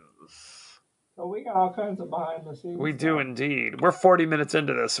scenes? Well, we got all kinds of behind the scenes. We do indeed. We're 40 minutes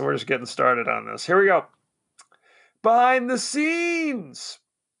into this, so we're just getting started on this. Here we go. Behind the scenes.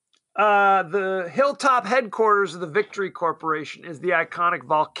 The hilltop headquarters of the Victory Corporation is the iconic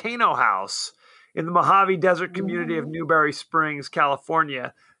Volcano House in the Mojave Desert community of Newberry Springs,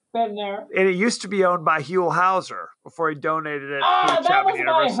 California. Been there. And it used to be owned by Huell Hauser before he donated it to Chapman University.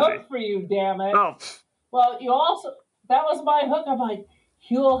 That was my hook for you, damn it. Oh. Well, that was my hook. I'm like,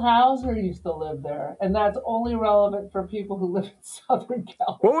 Huell Hauser used to live there, and that's only relevant for people who live in Southern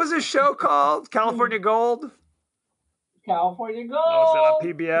California. What was his show called? California Gold? California Gold. Oh, is it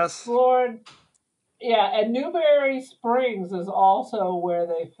on PBS? Explored. Yeah, and Newberry Springs is also where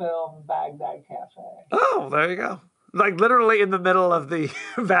they filmed Baghdad Cafe. Oh, there you go. Like literally in the middle of the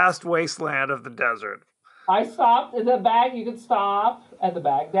vast wasteland of the desert. I stopped in you could stop at the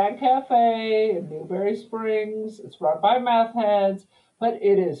Baghdad Cafe in Newberry Springs. It's run by meth heads, but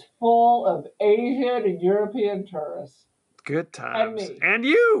it is full of Asian and European tourists. Good times. And me. And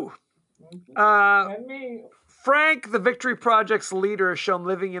you. And me. Frank, the Victory Project's leader, is shown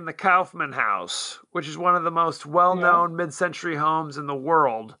living in the Kaufman House, which is one of the most well-known mid-century homes in the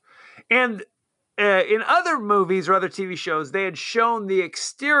world. And in other movies or other TV shows, they had shown the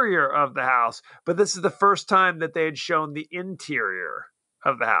exterior of the house, but this is the first time that they had shown the interior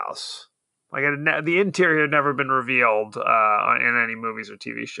of the house. Like the interior had never been revealed in any movies or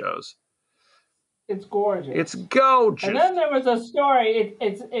TV shows. It's gorgeous. It's gorgeous. And then there was a story.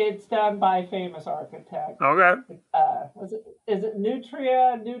 It's done by a famous architect. Okay. Is it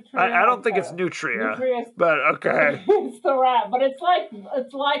Nutria? I don't think it's Nutria. But okay. It's the rat, but it's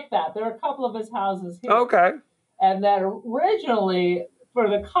like that. There are a couple of his houses here. Okay. And that originally for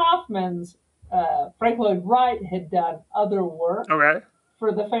the Kaufmans, Frank Lloyd Wright had done other work. Okay.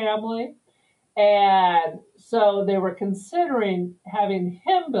 For the family. And so they were considering having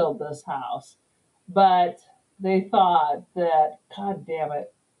him build this house. But they thought that, God damn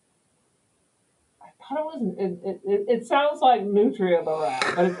it. I thought it wasn't. It sounds like Nutria the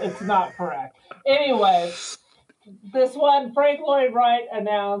rat, but it's not correct. Anyway, this one, Frank Lloyd Wright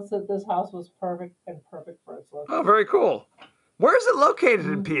announced that this house was perfect for its location. Oh, very cool. Where is it located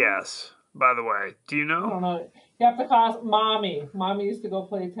in PS, by the way? Do you know? I don't know. You have to call Mommy. Mommy used to go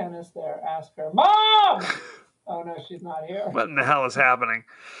play tennis there. Ask her, Mom! Oh, no, she's not here. What in the hell is happening?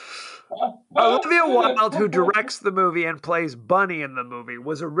 Olivia Wilde, who directs the movie and plays Bunny in the movie,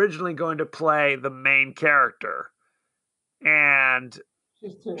 was originally going to play the main character. And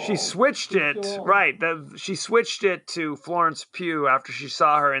she switched it, right. She switched it to Florence Pugh after she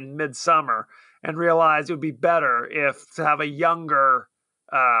saw her in Midsummer and realized it would be better to have a younger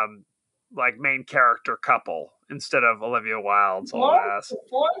main character couple instead of Olivia Wilde's old ass.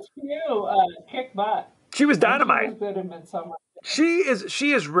 Florence Pugh kicked butt. She was dynamite. She was good in Midsummer. She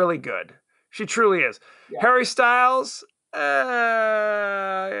is really good. She truly is. Yeah. Harry Styles, he's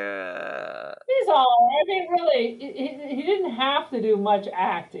all I mean, really, he didn't have to do much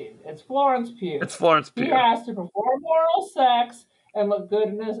acting. It's Florence Pugh. It's Florence He Pugh. has to perform oral sex and look good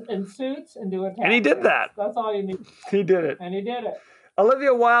in suits and do a tap And he did dance. that. That's all you need. He did it. And he did it.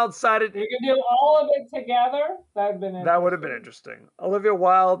 Olivia Wilde cited... You can do all of it together. That would have been interesting. Olivia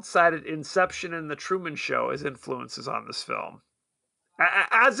Wilde cited Inception and The Truman Show as influences on this film.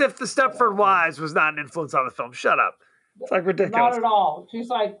 As if The Stepford Wives was not an influence on the film. Shut up. It's like ridiculous. Not at all. She's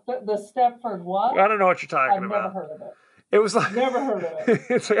like, the Stepford what? I don't know what you're talking about. I've never heard of it. It was like... Never heard of it.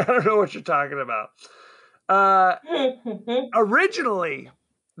 It's like, I don't know what you're talking about. Originally,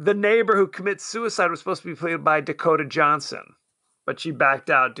 the neighbor who commits suicide was supposed to be played by Dakota Johnson, but she backed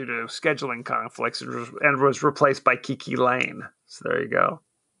out due to scheduling conflicts and was replaced by Kiki Lane. So there you go.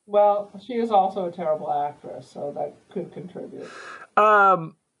 Well, she is also a terrible actress, so that could contribute.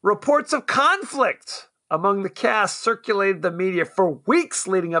 Reports of conflict among the cast circulated the media for weeks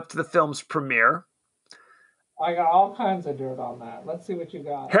leading up to the film's premiere. I got all kinds of dirt on that. Let's see what you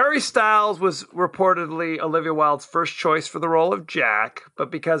got. Harry Styles was reportedly Olivia Wilde's first choice for the role of Jack, but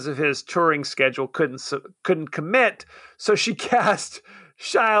because of his touring schedule, couldn't commit, so she cast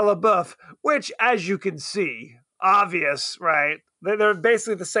Shia LaBeouf, which, as you can see, obvious, right? They're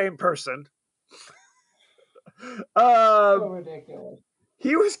basically the same person. So ridiculous.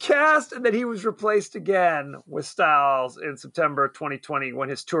 He was cast, and then he was replaced again with Styles in September 2020 when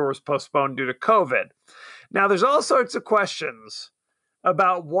his tour was postponed due to COVID. Now, there's all sorts of questions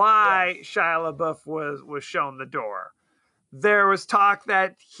about why Shia LaBeouf was shown the door. There was talk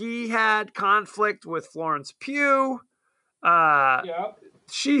that he had conflict with Florence Pugh. Olivia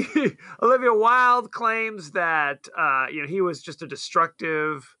Wilde claims that he was just a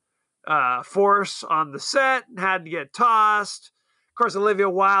destructive force on the set and had to get tossed. Of course, Olivia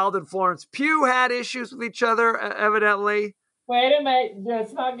Wilde and Florence Pugh had issues with each other, evidently. Wait a minute.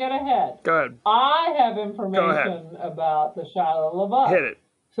 Let's not get ahead. Go ahead. I have information about the Shia LaBeouf. Hit it.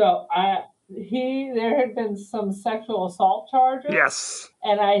 So there had been some sexual assault charges. Yes.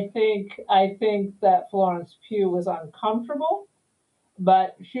 And I think that Florence Pugh was uncomfortable,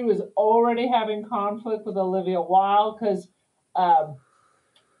 but she was already having conflict with Olivia Wilde because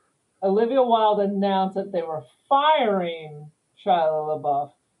Olivia Wilde announced that they were firing Shia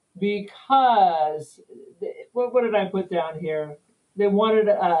LaBeouf because what did I put down here? They wanted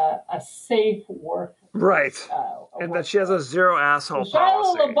a safe work. Right. And that she has a zero asshole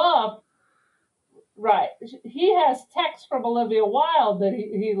policy. Shia LaBeouf, right. He has texts from Olivia Wilde that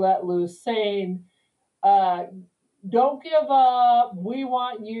he let loose saying, don't give up. We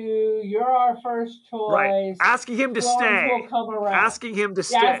want you. You're our first choice. Right. Asking him to stay. Will come around. Asking him to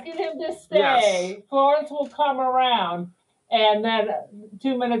stay. Asking him to stay. Yes. Florence will come around. And then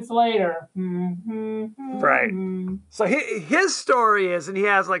 2 minutes later. Right. So his story is, and he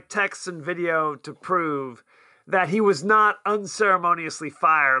has like texts and video to prove that he was not unceremoniously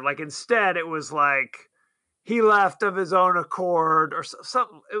fired. Like instead, it was like he left of his own accord or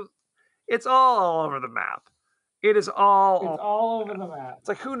something. It's all over the map. It's all over the map. It's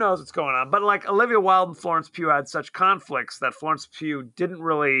like, who knows what's going on? But like Olivia Wilde and Florence Pugh had such conflicts that Florence Pugh didn't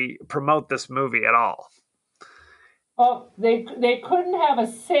really promote this movie at all. Well, they couldn't have a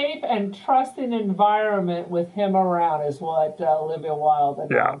safe and trusting environment with him around, is what Olivia Wilde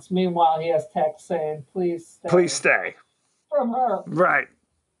announced. Yeah. Meanwhile, he has text saying, "Please stay." Please stay. From her. Right.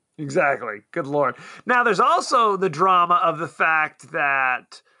 Exactly. Good Lord. Now, there's also the drama of the fact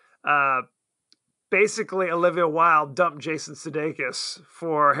that basically Olivia Wilde dumped Jason Sudeikis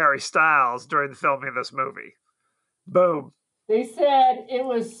for Harry Styles during the filming of this movie. Boom. They said it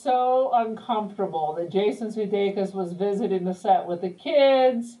was so uncomfortable that Jason Sudeikis was visiting the set with the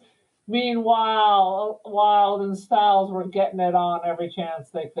kids. Meanwhile, Wilde and Styles were getting it on every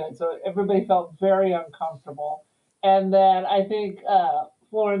chance they could. So everybody felt very uncomfortable. And then I think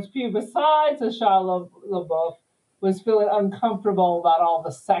Florence Pugh, besides Shia LaBeouf, was feeling uncomfortable about all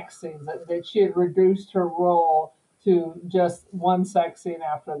the sex scenes, that she had reduced her role to just one sex scene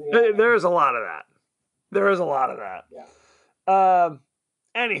after the other. There is a lot of that. Yeah.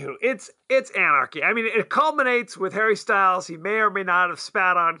 Anywho, it's anarchy. I mean, it culminates with Harry Styles. He may or may not have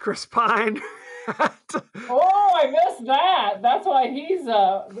spat on Chris Pine. Oh, I missed that. That's why he's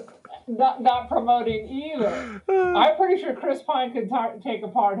not promoting either. I'm pretty sure Chris Pine could take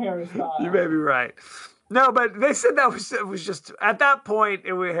apart Harry Styles. You may be right. No, but they said it was just, at that point,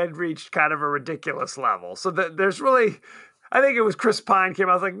 it had reached kind of a ridiculous level. So there's really, I think it was Chris Pine came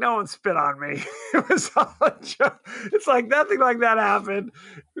out, I was like, no one spit on me. It was all a joke. It's like nothing like that happened.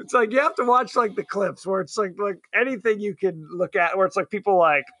 It's like you have to watch like the clips where it's like anything you can look at, where it's like people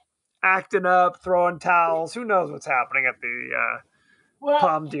like acting up, throwing towels. Who knows what's happening at Well,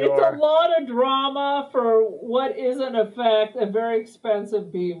 Palm it's a Dior. lot of drama for what is in effect a very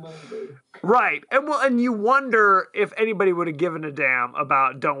expensive B movie. Right. And you wonder if anybody would have given a damn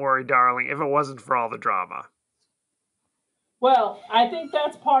about Don't Worry, Darling if it wasn't for all the drama. Well, I think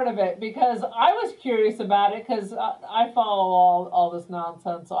that's part of it because I was curious about it because I follow all this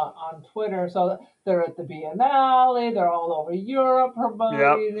nonsense on Twitter. So they're at the Biennale, they're all over Europe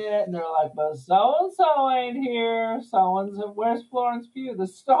promoting it, and they're like, but so and so ain't here. Where's Florence Pugh, the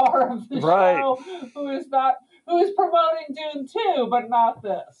star of the show, who is promoting Dune 2, but not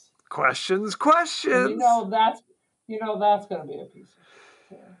this. Questions. And you know that's going to be a piece of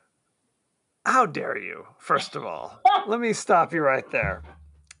shit. Too. How dare you, first of all. Let me stop you right there.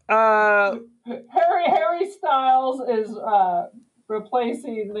 Harry Styles is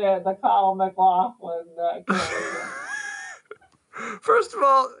replacing the Kyle MacLachlan character. First of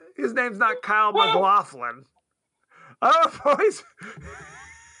all, his name's not Kyle MacLachlan. I don't know if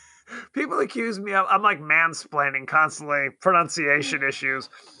people accuse me of, I'm like mansplaining constantly, pronunciation issues.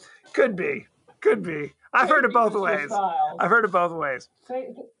 Could be. I've heard it both ways.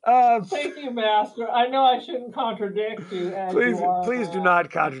 Thank you, Master. I know I shouldn't contradict you. Please do not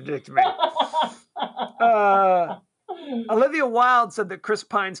contradict me. Olivia Wilde said that Chris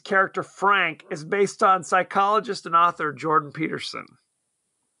Pine's character Frank is based on psychologist and author Jordan Peterson.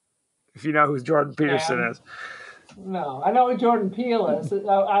 If you know who Jordan Peterson is. No, I know who Jordan Peele is.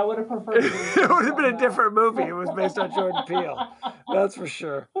 I would have preferred it would have been a different movie. It was based on Jordan Peele. That's for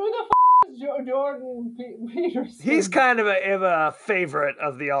sure. Who the is Jordan Peterson? He's kind of a favorite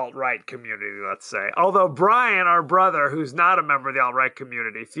of the alt-right community, let's say. Although Brian, our brother, who's not a member of the alt-right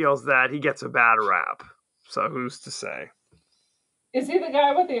community, feels that he gets a bad rap. So who's to say? Is he the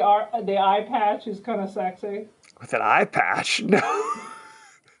guy with the eye patch who's kind of sexy? With an eye patch? No.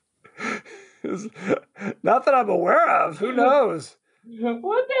 Not that I'm aware of. Who knows?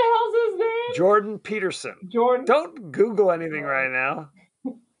 What the hell's his name? Jordan Peterson. Jordan. Don't Google anything right now.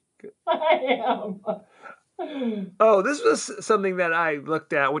 I am. Oh, this was something that I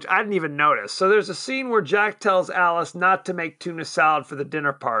looked at, which I didn't even notice. So there's a scene where Jack tells Alice not to make tuna salad for the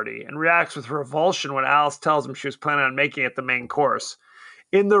dinner party and reacts with revulsion when Alice tells him she was planning on making it the main course.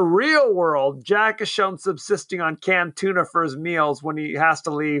 In the real world, Jack is shown subsisting on canned tuna for his meals when he has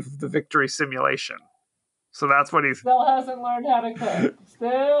to leave the victory simulation. So that's what he's... Still hasn't learned how to cook.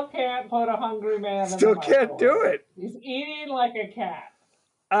 Still can't put a hungry man in the Still can't do it. He's eating like a cat.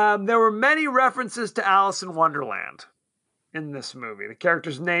 There were many references to Alice in Wonderland in this movie. The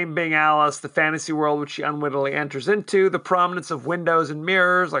character's name being Alice, the fantasy world which she unwittingly enters into, the prominence of windows and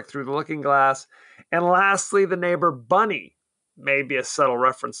mirrors, like Through the Looking Glass, and lastly, the neighbor Bunny may be a subtle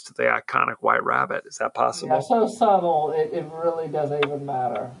reference to the iconic White Rabbit. Is that possible? Yeah, so subtle, it really doesn't even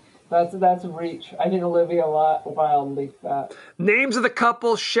matter. That's reach. I think Olivia Wilde leaked that. Names of the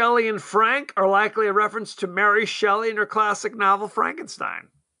couple, Shelley and Frank, are likely a reference to Mary Shelley in her classic novel Frankenstein.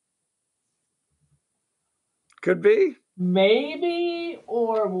 Could be. Maybe,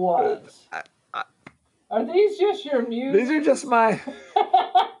 or what? Are these just your music? These are just my...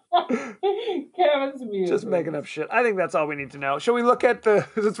 Kevin's music. Just making up shit. I think that's all we need to know. Shall we look at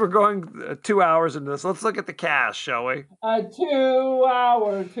since we're going 2 hours into this, let's look at the cast, shall we? 2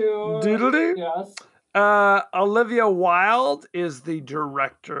 hour tour. Doodle-doo? Yes. Olivia Wilde is the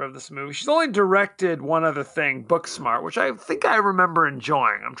director of this movie. She's only directed one other thing, Booksmart, which I think I remember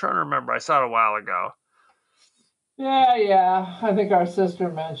enjoying. I'm trying to remember. I saw it a while ago. Yeah. I think our sister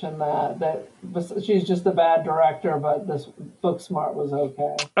mentioned that she's just a bad director, but this Booksmart was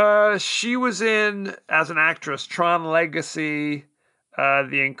okay. She was in, as an actress, Tron Legacy,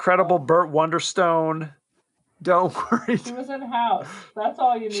 The Incredible Burt Wonderstone. Don't worry. She was in House. That's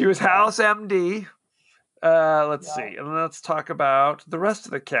all you need. She was House MD. Let's see. And let's talk about the rest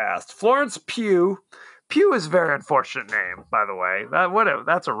of the cast. Florence Pugh. Pugh is a very unfortunate name, by the way.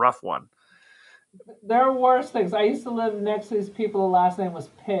 That's a rough one. There are worse things. I used to live next to these people. The last name was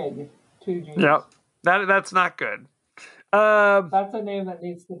Pig. 2 G's. Yep. That's not good. That's a name that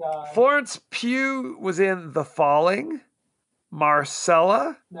needs to die. Florence Pugh was in The Falling,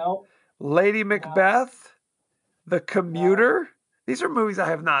 Marcella, Nope. Lady Macbeth, The Commuter. These are movies I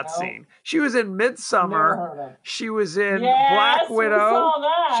have not seen. She was in Midsummer. She was in Black Widow. Saw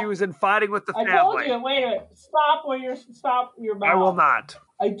that. She was in Fighting with the Family. I told you. Wait a minute. Stop your mouth. I will not.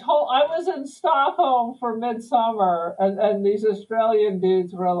 I was in Stockholm for Midsummer, and these Australian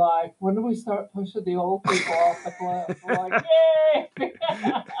dudes were like, "When do we start pushing the old people off the cliff?" We're like, "Yay!"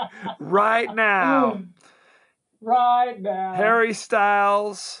 Right now. Right now. Harry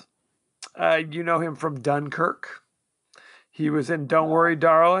Styles. You know him from Dunkirk. He was in Don't Worry,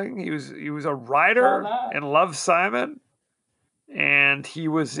 Darling. He was a writer in Love, Simon. and he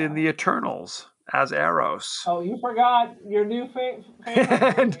was in the Eternals as Eros. Oh, you forgot your new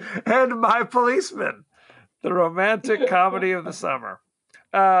favorite. and My Policeman, the romantic comedy of the summer.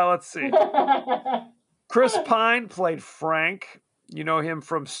 Let's see. Chris Pine played Frank. You know him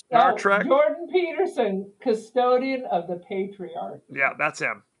from Star Trek. Jordan Peterson, custodian of the patriarchy. Yeah, that's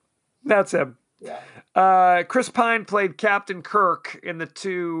him. That's him. Yeah. Chris Pine played Captain Kirk in the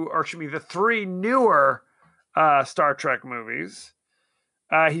three newer Star Trek movies.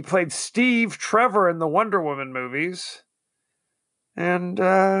 He played Steve Trevor in the Wonder Woman movies. And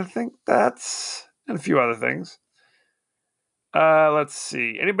I think that's... and a few other things. Let's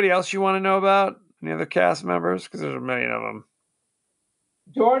see. Anybody else you want to know about? Any other cast members? Because there's a million of them.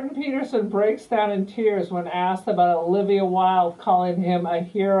 Jordan Peterson breaks down in tears when asked about Olivia Wilde calling him a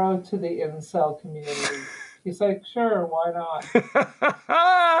hero to the incel community. He's like, sure, why not?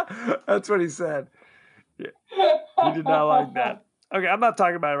 That's what he said. Yeah. He did not like that. Okay, I'm not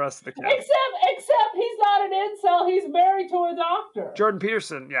talking about the rest of the cast. Except he's not an incel. He's married to a doctor. Jordan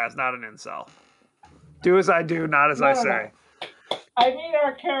Peterson, yeah, is not an incel. Do as I do, not as I say. No. I mean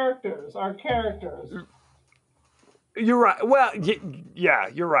our characters. You're right. Well, yeah,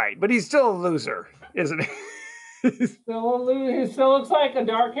 you're right. But he's still a loser, isn't he? Still a loser. He still looks like a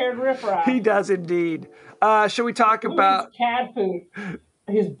dark-haired riffraff. He does indeed. Shall we talk about cat food?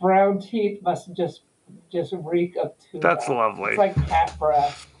 His brown teeth must just reek of tuna. That's lovely. It's like cat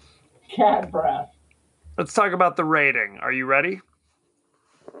breath. Cat breath. Let's talk about the rating. Are you ready?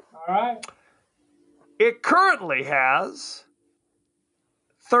 All right. It currently has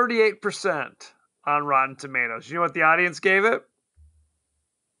 38% on Rotten Tomatoes. You know what the audience gave it?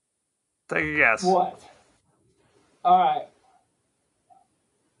 Take a guess. What? All right.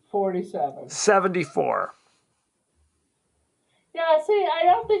 47. 74. Yeah, see, I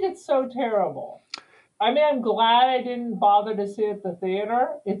don't think it's so terrible. I mean, I'm glad I didn't bother to see it at the theater.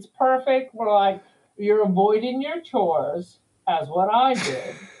 It's perfect. You're avoiding your chores, as what I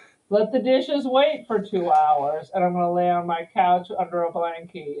did. Let the dishes wait for 2 hours, and I'm going to lay on my couch under a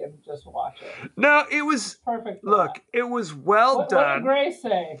blankie and just watch it. No, it was perfect. Look, it was well done. What did Grace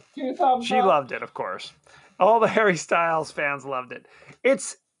say? 2 thumbs up? She loved it, of course. All the Harry Styles fans loved it.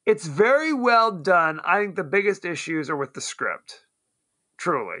 It's very well done. I think the biggest issues are with the script.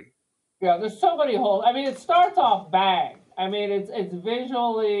 Truly. Yeah, there's so many holes. I mean, it starts off bang. I mean, it's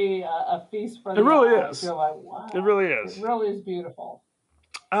visually a feast for the eyes. It really is. You're like, wow. It really is. It really is beautiful.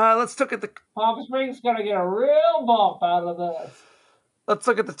 Let's look at the... Palm Springs going to get a real bump out of this. Let's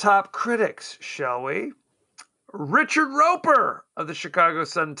look at the top critics, shall we? Richard Roper of the Chicago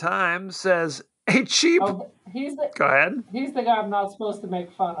Sun-Times says, a cheap... Oh, Go ahead. He's the guy I'm not supposed to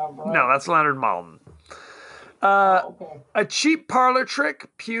make fun of, right? No, that's Leonard Maltin. Okay. A cheap parlor trick,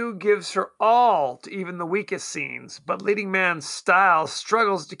 Pugh gives her all to even the weakest scenes, but leading man Styles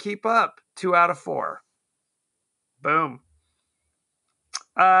struggles to keep up. 2 out of 4. Boom.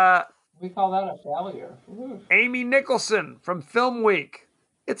 We call that a failure. Oof. Amy Nicholson from Film Week.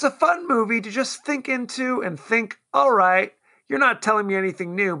 It's a fun movie to just think into and think, all right, you're not telling me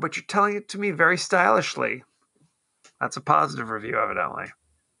anything new, but you're telling it to me very stylishly. That's a positive review, evidently.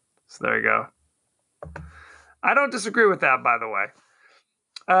 So there you go. I don't disagree with that, by the way.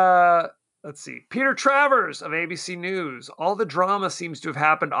 Let's see. Peter Travers of ABC News. All the drama seems to have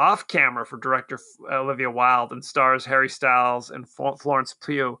happened off camera for director Olivia Wilde and stars Harry Styles and Florence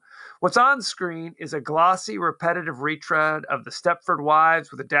Pugh. What's on screen is a glossy, repetitive retread of the Stepford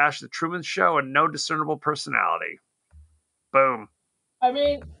Wives with a dash of the Truman Show and no discernible personality. Boom. I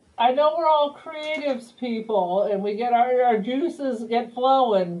mean, I know we're all creatives people and we get our juices get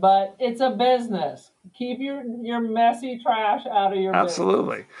flowing, but it's a business. Keep your messy trash out of your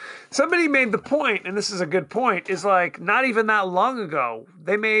Absolutely. business. Somebody made the point, and this is a good point, is like not even that long ago,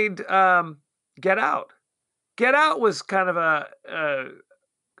 they made Get Out. Get Out was kind of a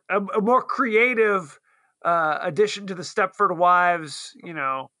more creative addition to the Stepford Wives,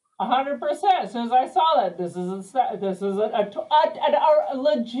 100%. As soon as I saw that, this is a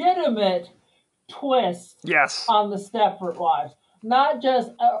legitimate twist. Yes. On the Stepford Wives, not just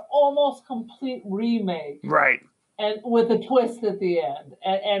an almost complete remake, right? And with a twist at the end,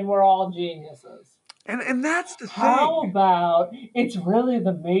 and we're all geniuses. And that's the thing. How about it's really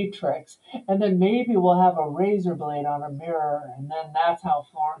the Matrix, and then maybe we'll have a razor blade on a mirror, and then that's how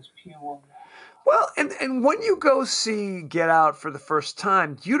Florence Pugh will. Well, and when you go see Get Out for the first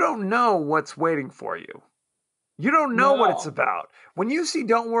time, you don't know what's waiting for you. You don't know what it's about. When you see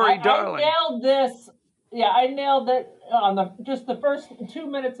Don't Worry, Darling. I nailed this. Yeah, I nailed it on the first 2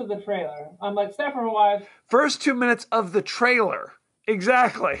 minutes of the trailer. I'm like, Stepford Wives. First 2 minutes of the trailer.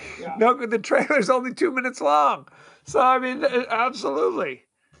 Exactly. Yeah. No, the trailer's only 2 minutes long. So, I mean, absolutely.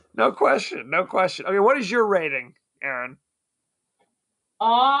 No question. No question. Okay, what is your rating, Aaron?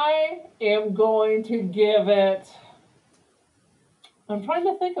 I am going to give it. I'm trying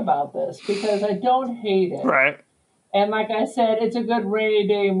to think about this because I don't hate it. Right. And like I said, it's a good rainy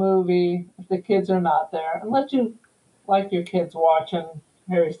day movie if the kids are not there. Unless you like your kids watching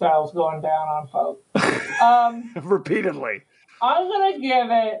Harry Styles going down on folk. Repeatedly. I'm going to give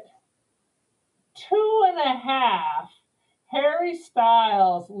it 2.5 Harry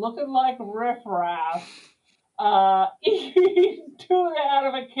Styles looking like riffraff eating tuna out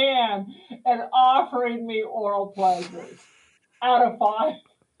of a can and offering me oral pleasures out of 5.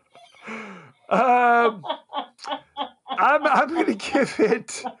 I'm going to give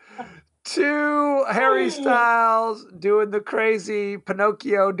it to Harry Styles doing the crazy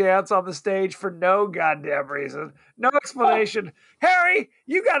Pinocchio dance on the stage for no goddamn reason. No explanation. Harry,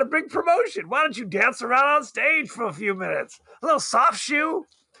 you got a big promotion. Why don't you dance around on stage for a few minutes? A little soft shoe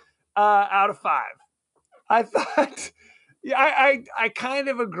out of 5. I thought, yeah, I kind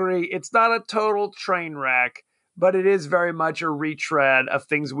of agree. It's not a total train wreck, but it is very much a retread of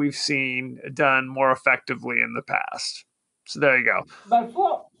things we've seen done more effectively in the past. So there you go. But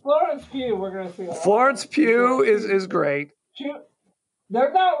Florence Pugh, we're going to see. Florence Pugh is great.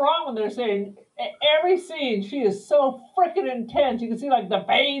 They're not wrong when they're saying every scene she is so freaking intense. You can see like the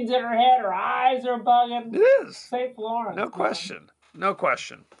veins in her head, her eyes are bugging. It is. St. Florence. No question. No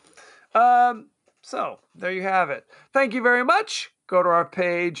question. So there you have it. Thank you very much. Go to our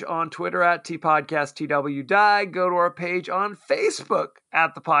page on Twitter at TPodcastTWDie. Go to our page on Facebook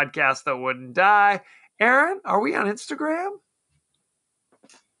at The Podcast That Wouldn't Die. Aaron, are we on Instagram?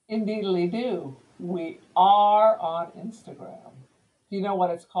 Indeedly do. We are on Instagram. Do you know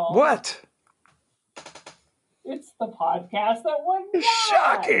what it's called? What? It's The Podcast That Wouldn't Die.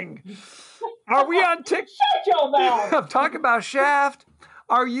 Shocking. Are we on TikTok? Shut your mouth. I'm talking about Shaft.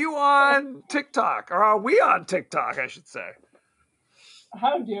 Are you on TikTok? Or are we on TikTok, I should say?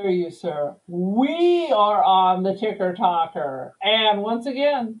 How dare you, sir? We are on the Ticker Talker. And once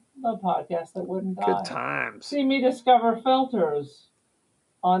again, The Podcast That Wouldn't Die. Good times. See me discover filters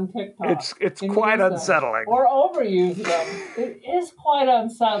on TikTok. It's quite unsettling. Or overuse them. It is quite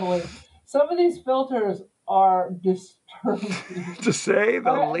unsettling. Some of these filters are disturbing. To say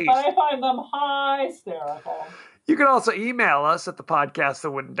the least. But I find them hysterical. You can also email us at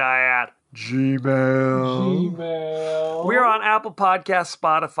thepodcastthatwouldn'tdie at Gmail. We're on Apple Podcasts,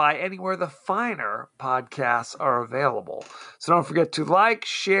 Spotify, anywhere the finer podcasts are available. So don't forget to like,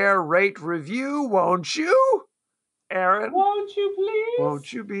 share, rate, review, won't you? Aaron? Won't you please?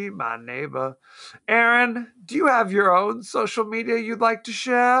 Won't you be my neighbor? Aaron, do you have your own social media you'd like to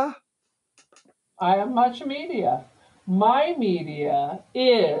share? I have much media. My media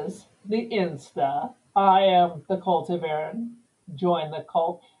is the Insta. I am the Cult of Aaron. Join the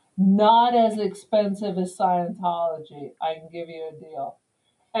cult. Not as expensive as Scientology. I can give you a deal.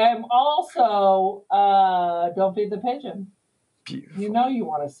 And also, Don't Feed the Pigeon. Beautiful. You know you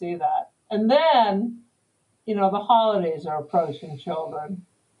want to see that. And then, the holidays are approaching, children.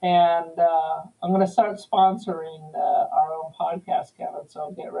 And I'm going to start sponsoring our own podcast, Kevin,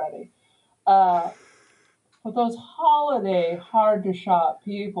 so get ready. For those holiday, hard-to-shop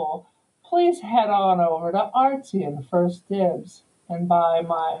people, please head on over to Artsy and First Dibs and buy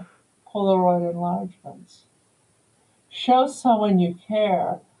my Polaroid enlargements. Show someone you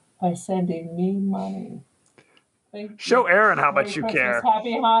care by sending me money. Thank you. Show Aaron how Merry much you Christmas, care.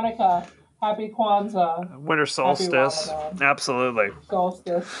 Happy Hanukkah. Happy Kwanzaa. Winter solstice. Ramadan. Absolutely.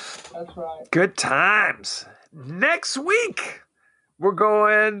 Solstice. That's right. Good times. Next week, we're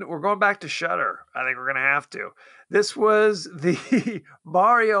going back to Shudder. I think we're going to have to. This was the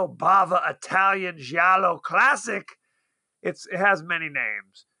Mario Bava Italian Giallo classic. It has many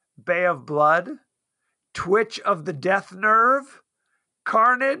names. Bay of Blood, Twitch of the Death Nerve,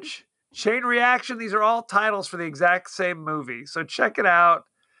 Carnage, Chain Reaction. These are all titles for the exact same movie. So check it out.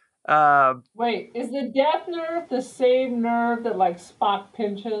 Wait, is the death nerve the same nerve that like Spock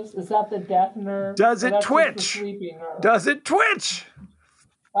pinches? Is that the death nerve? Does it Or that's just the twitch? sleepy nerve? Does it twitch?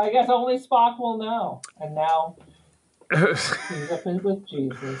 I guess only Spock will know. And now he's up in with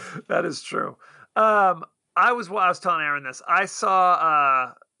Jesus. That is true. I was telling Aaron this. I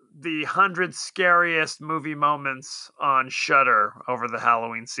saw the 100 scariest movie moments on Shudder over the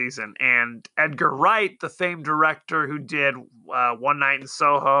Halloween season, and Edgar Wright, the famed director who did One Night in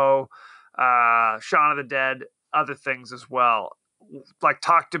Soho, Shaun of the Dead, other things as well,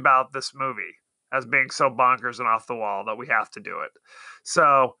 talked about this movie as being so bonkers and off the wall that we have to do it.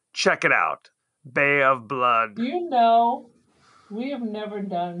 So check it out. Bay of Blood. Do you know we have never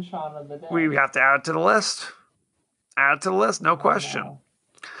done Shaun of the Dead? We have to add it to the list. Add it to the list, no question.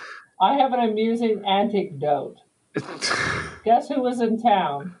 I have an amusing anecdote. Guess who was in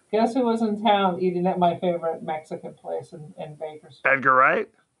town? Guess who was in town eating at my favorite Mexican place in Bakersfield? Edgar Wright?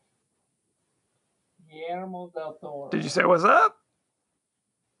 Guillermo del Toro. Did you say what's up?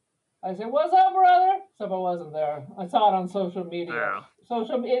 I said, "What's up, brother?" Except I wasn't there. I saw it on social media. Yeah.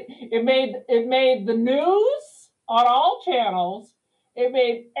 It made the news on all channels. It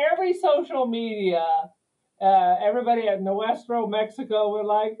made every social media. Everybody at Nuestro Mexico were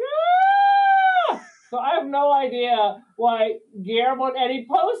like, ah! So I have no idea why Guillermo, and he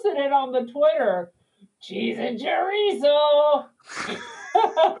posted it on the Twitter. Cheese and chorizo.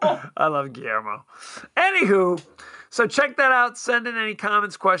 I love Guillermo. Anywho, so check that out. Send in any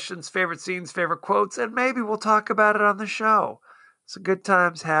comments, questions, favorite scenes, favorite quotes, and maybe we'll talk about it on the show. So good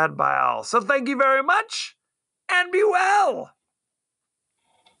times had by all. So thank you very much, and be well.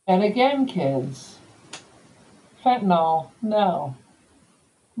 And again, kids, fentanyl, no.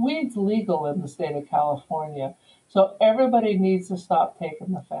 Weed's legal in the state of California, so everybody needs to stop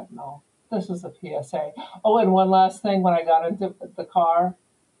taking the fentanyl. This is a PSA. Oh, and one last thing. When I got into the car,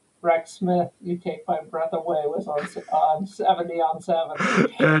 Rex Smith, "You Take My Breath Away" was on 70 on 7.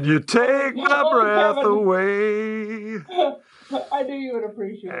 And you take my Oh, breath Kevin. away. I knew you would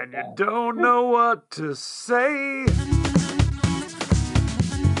appreciate And that. you don't know what to say.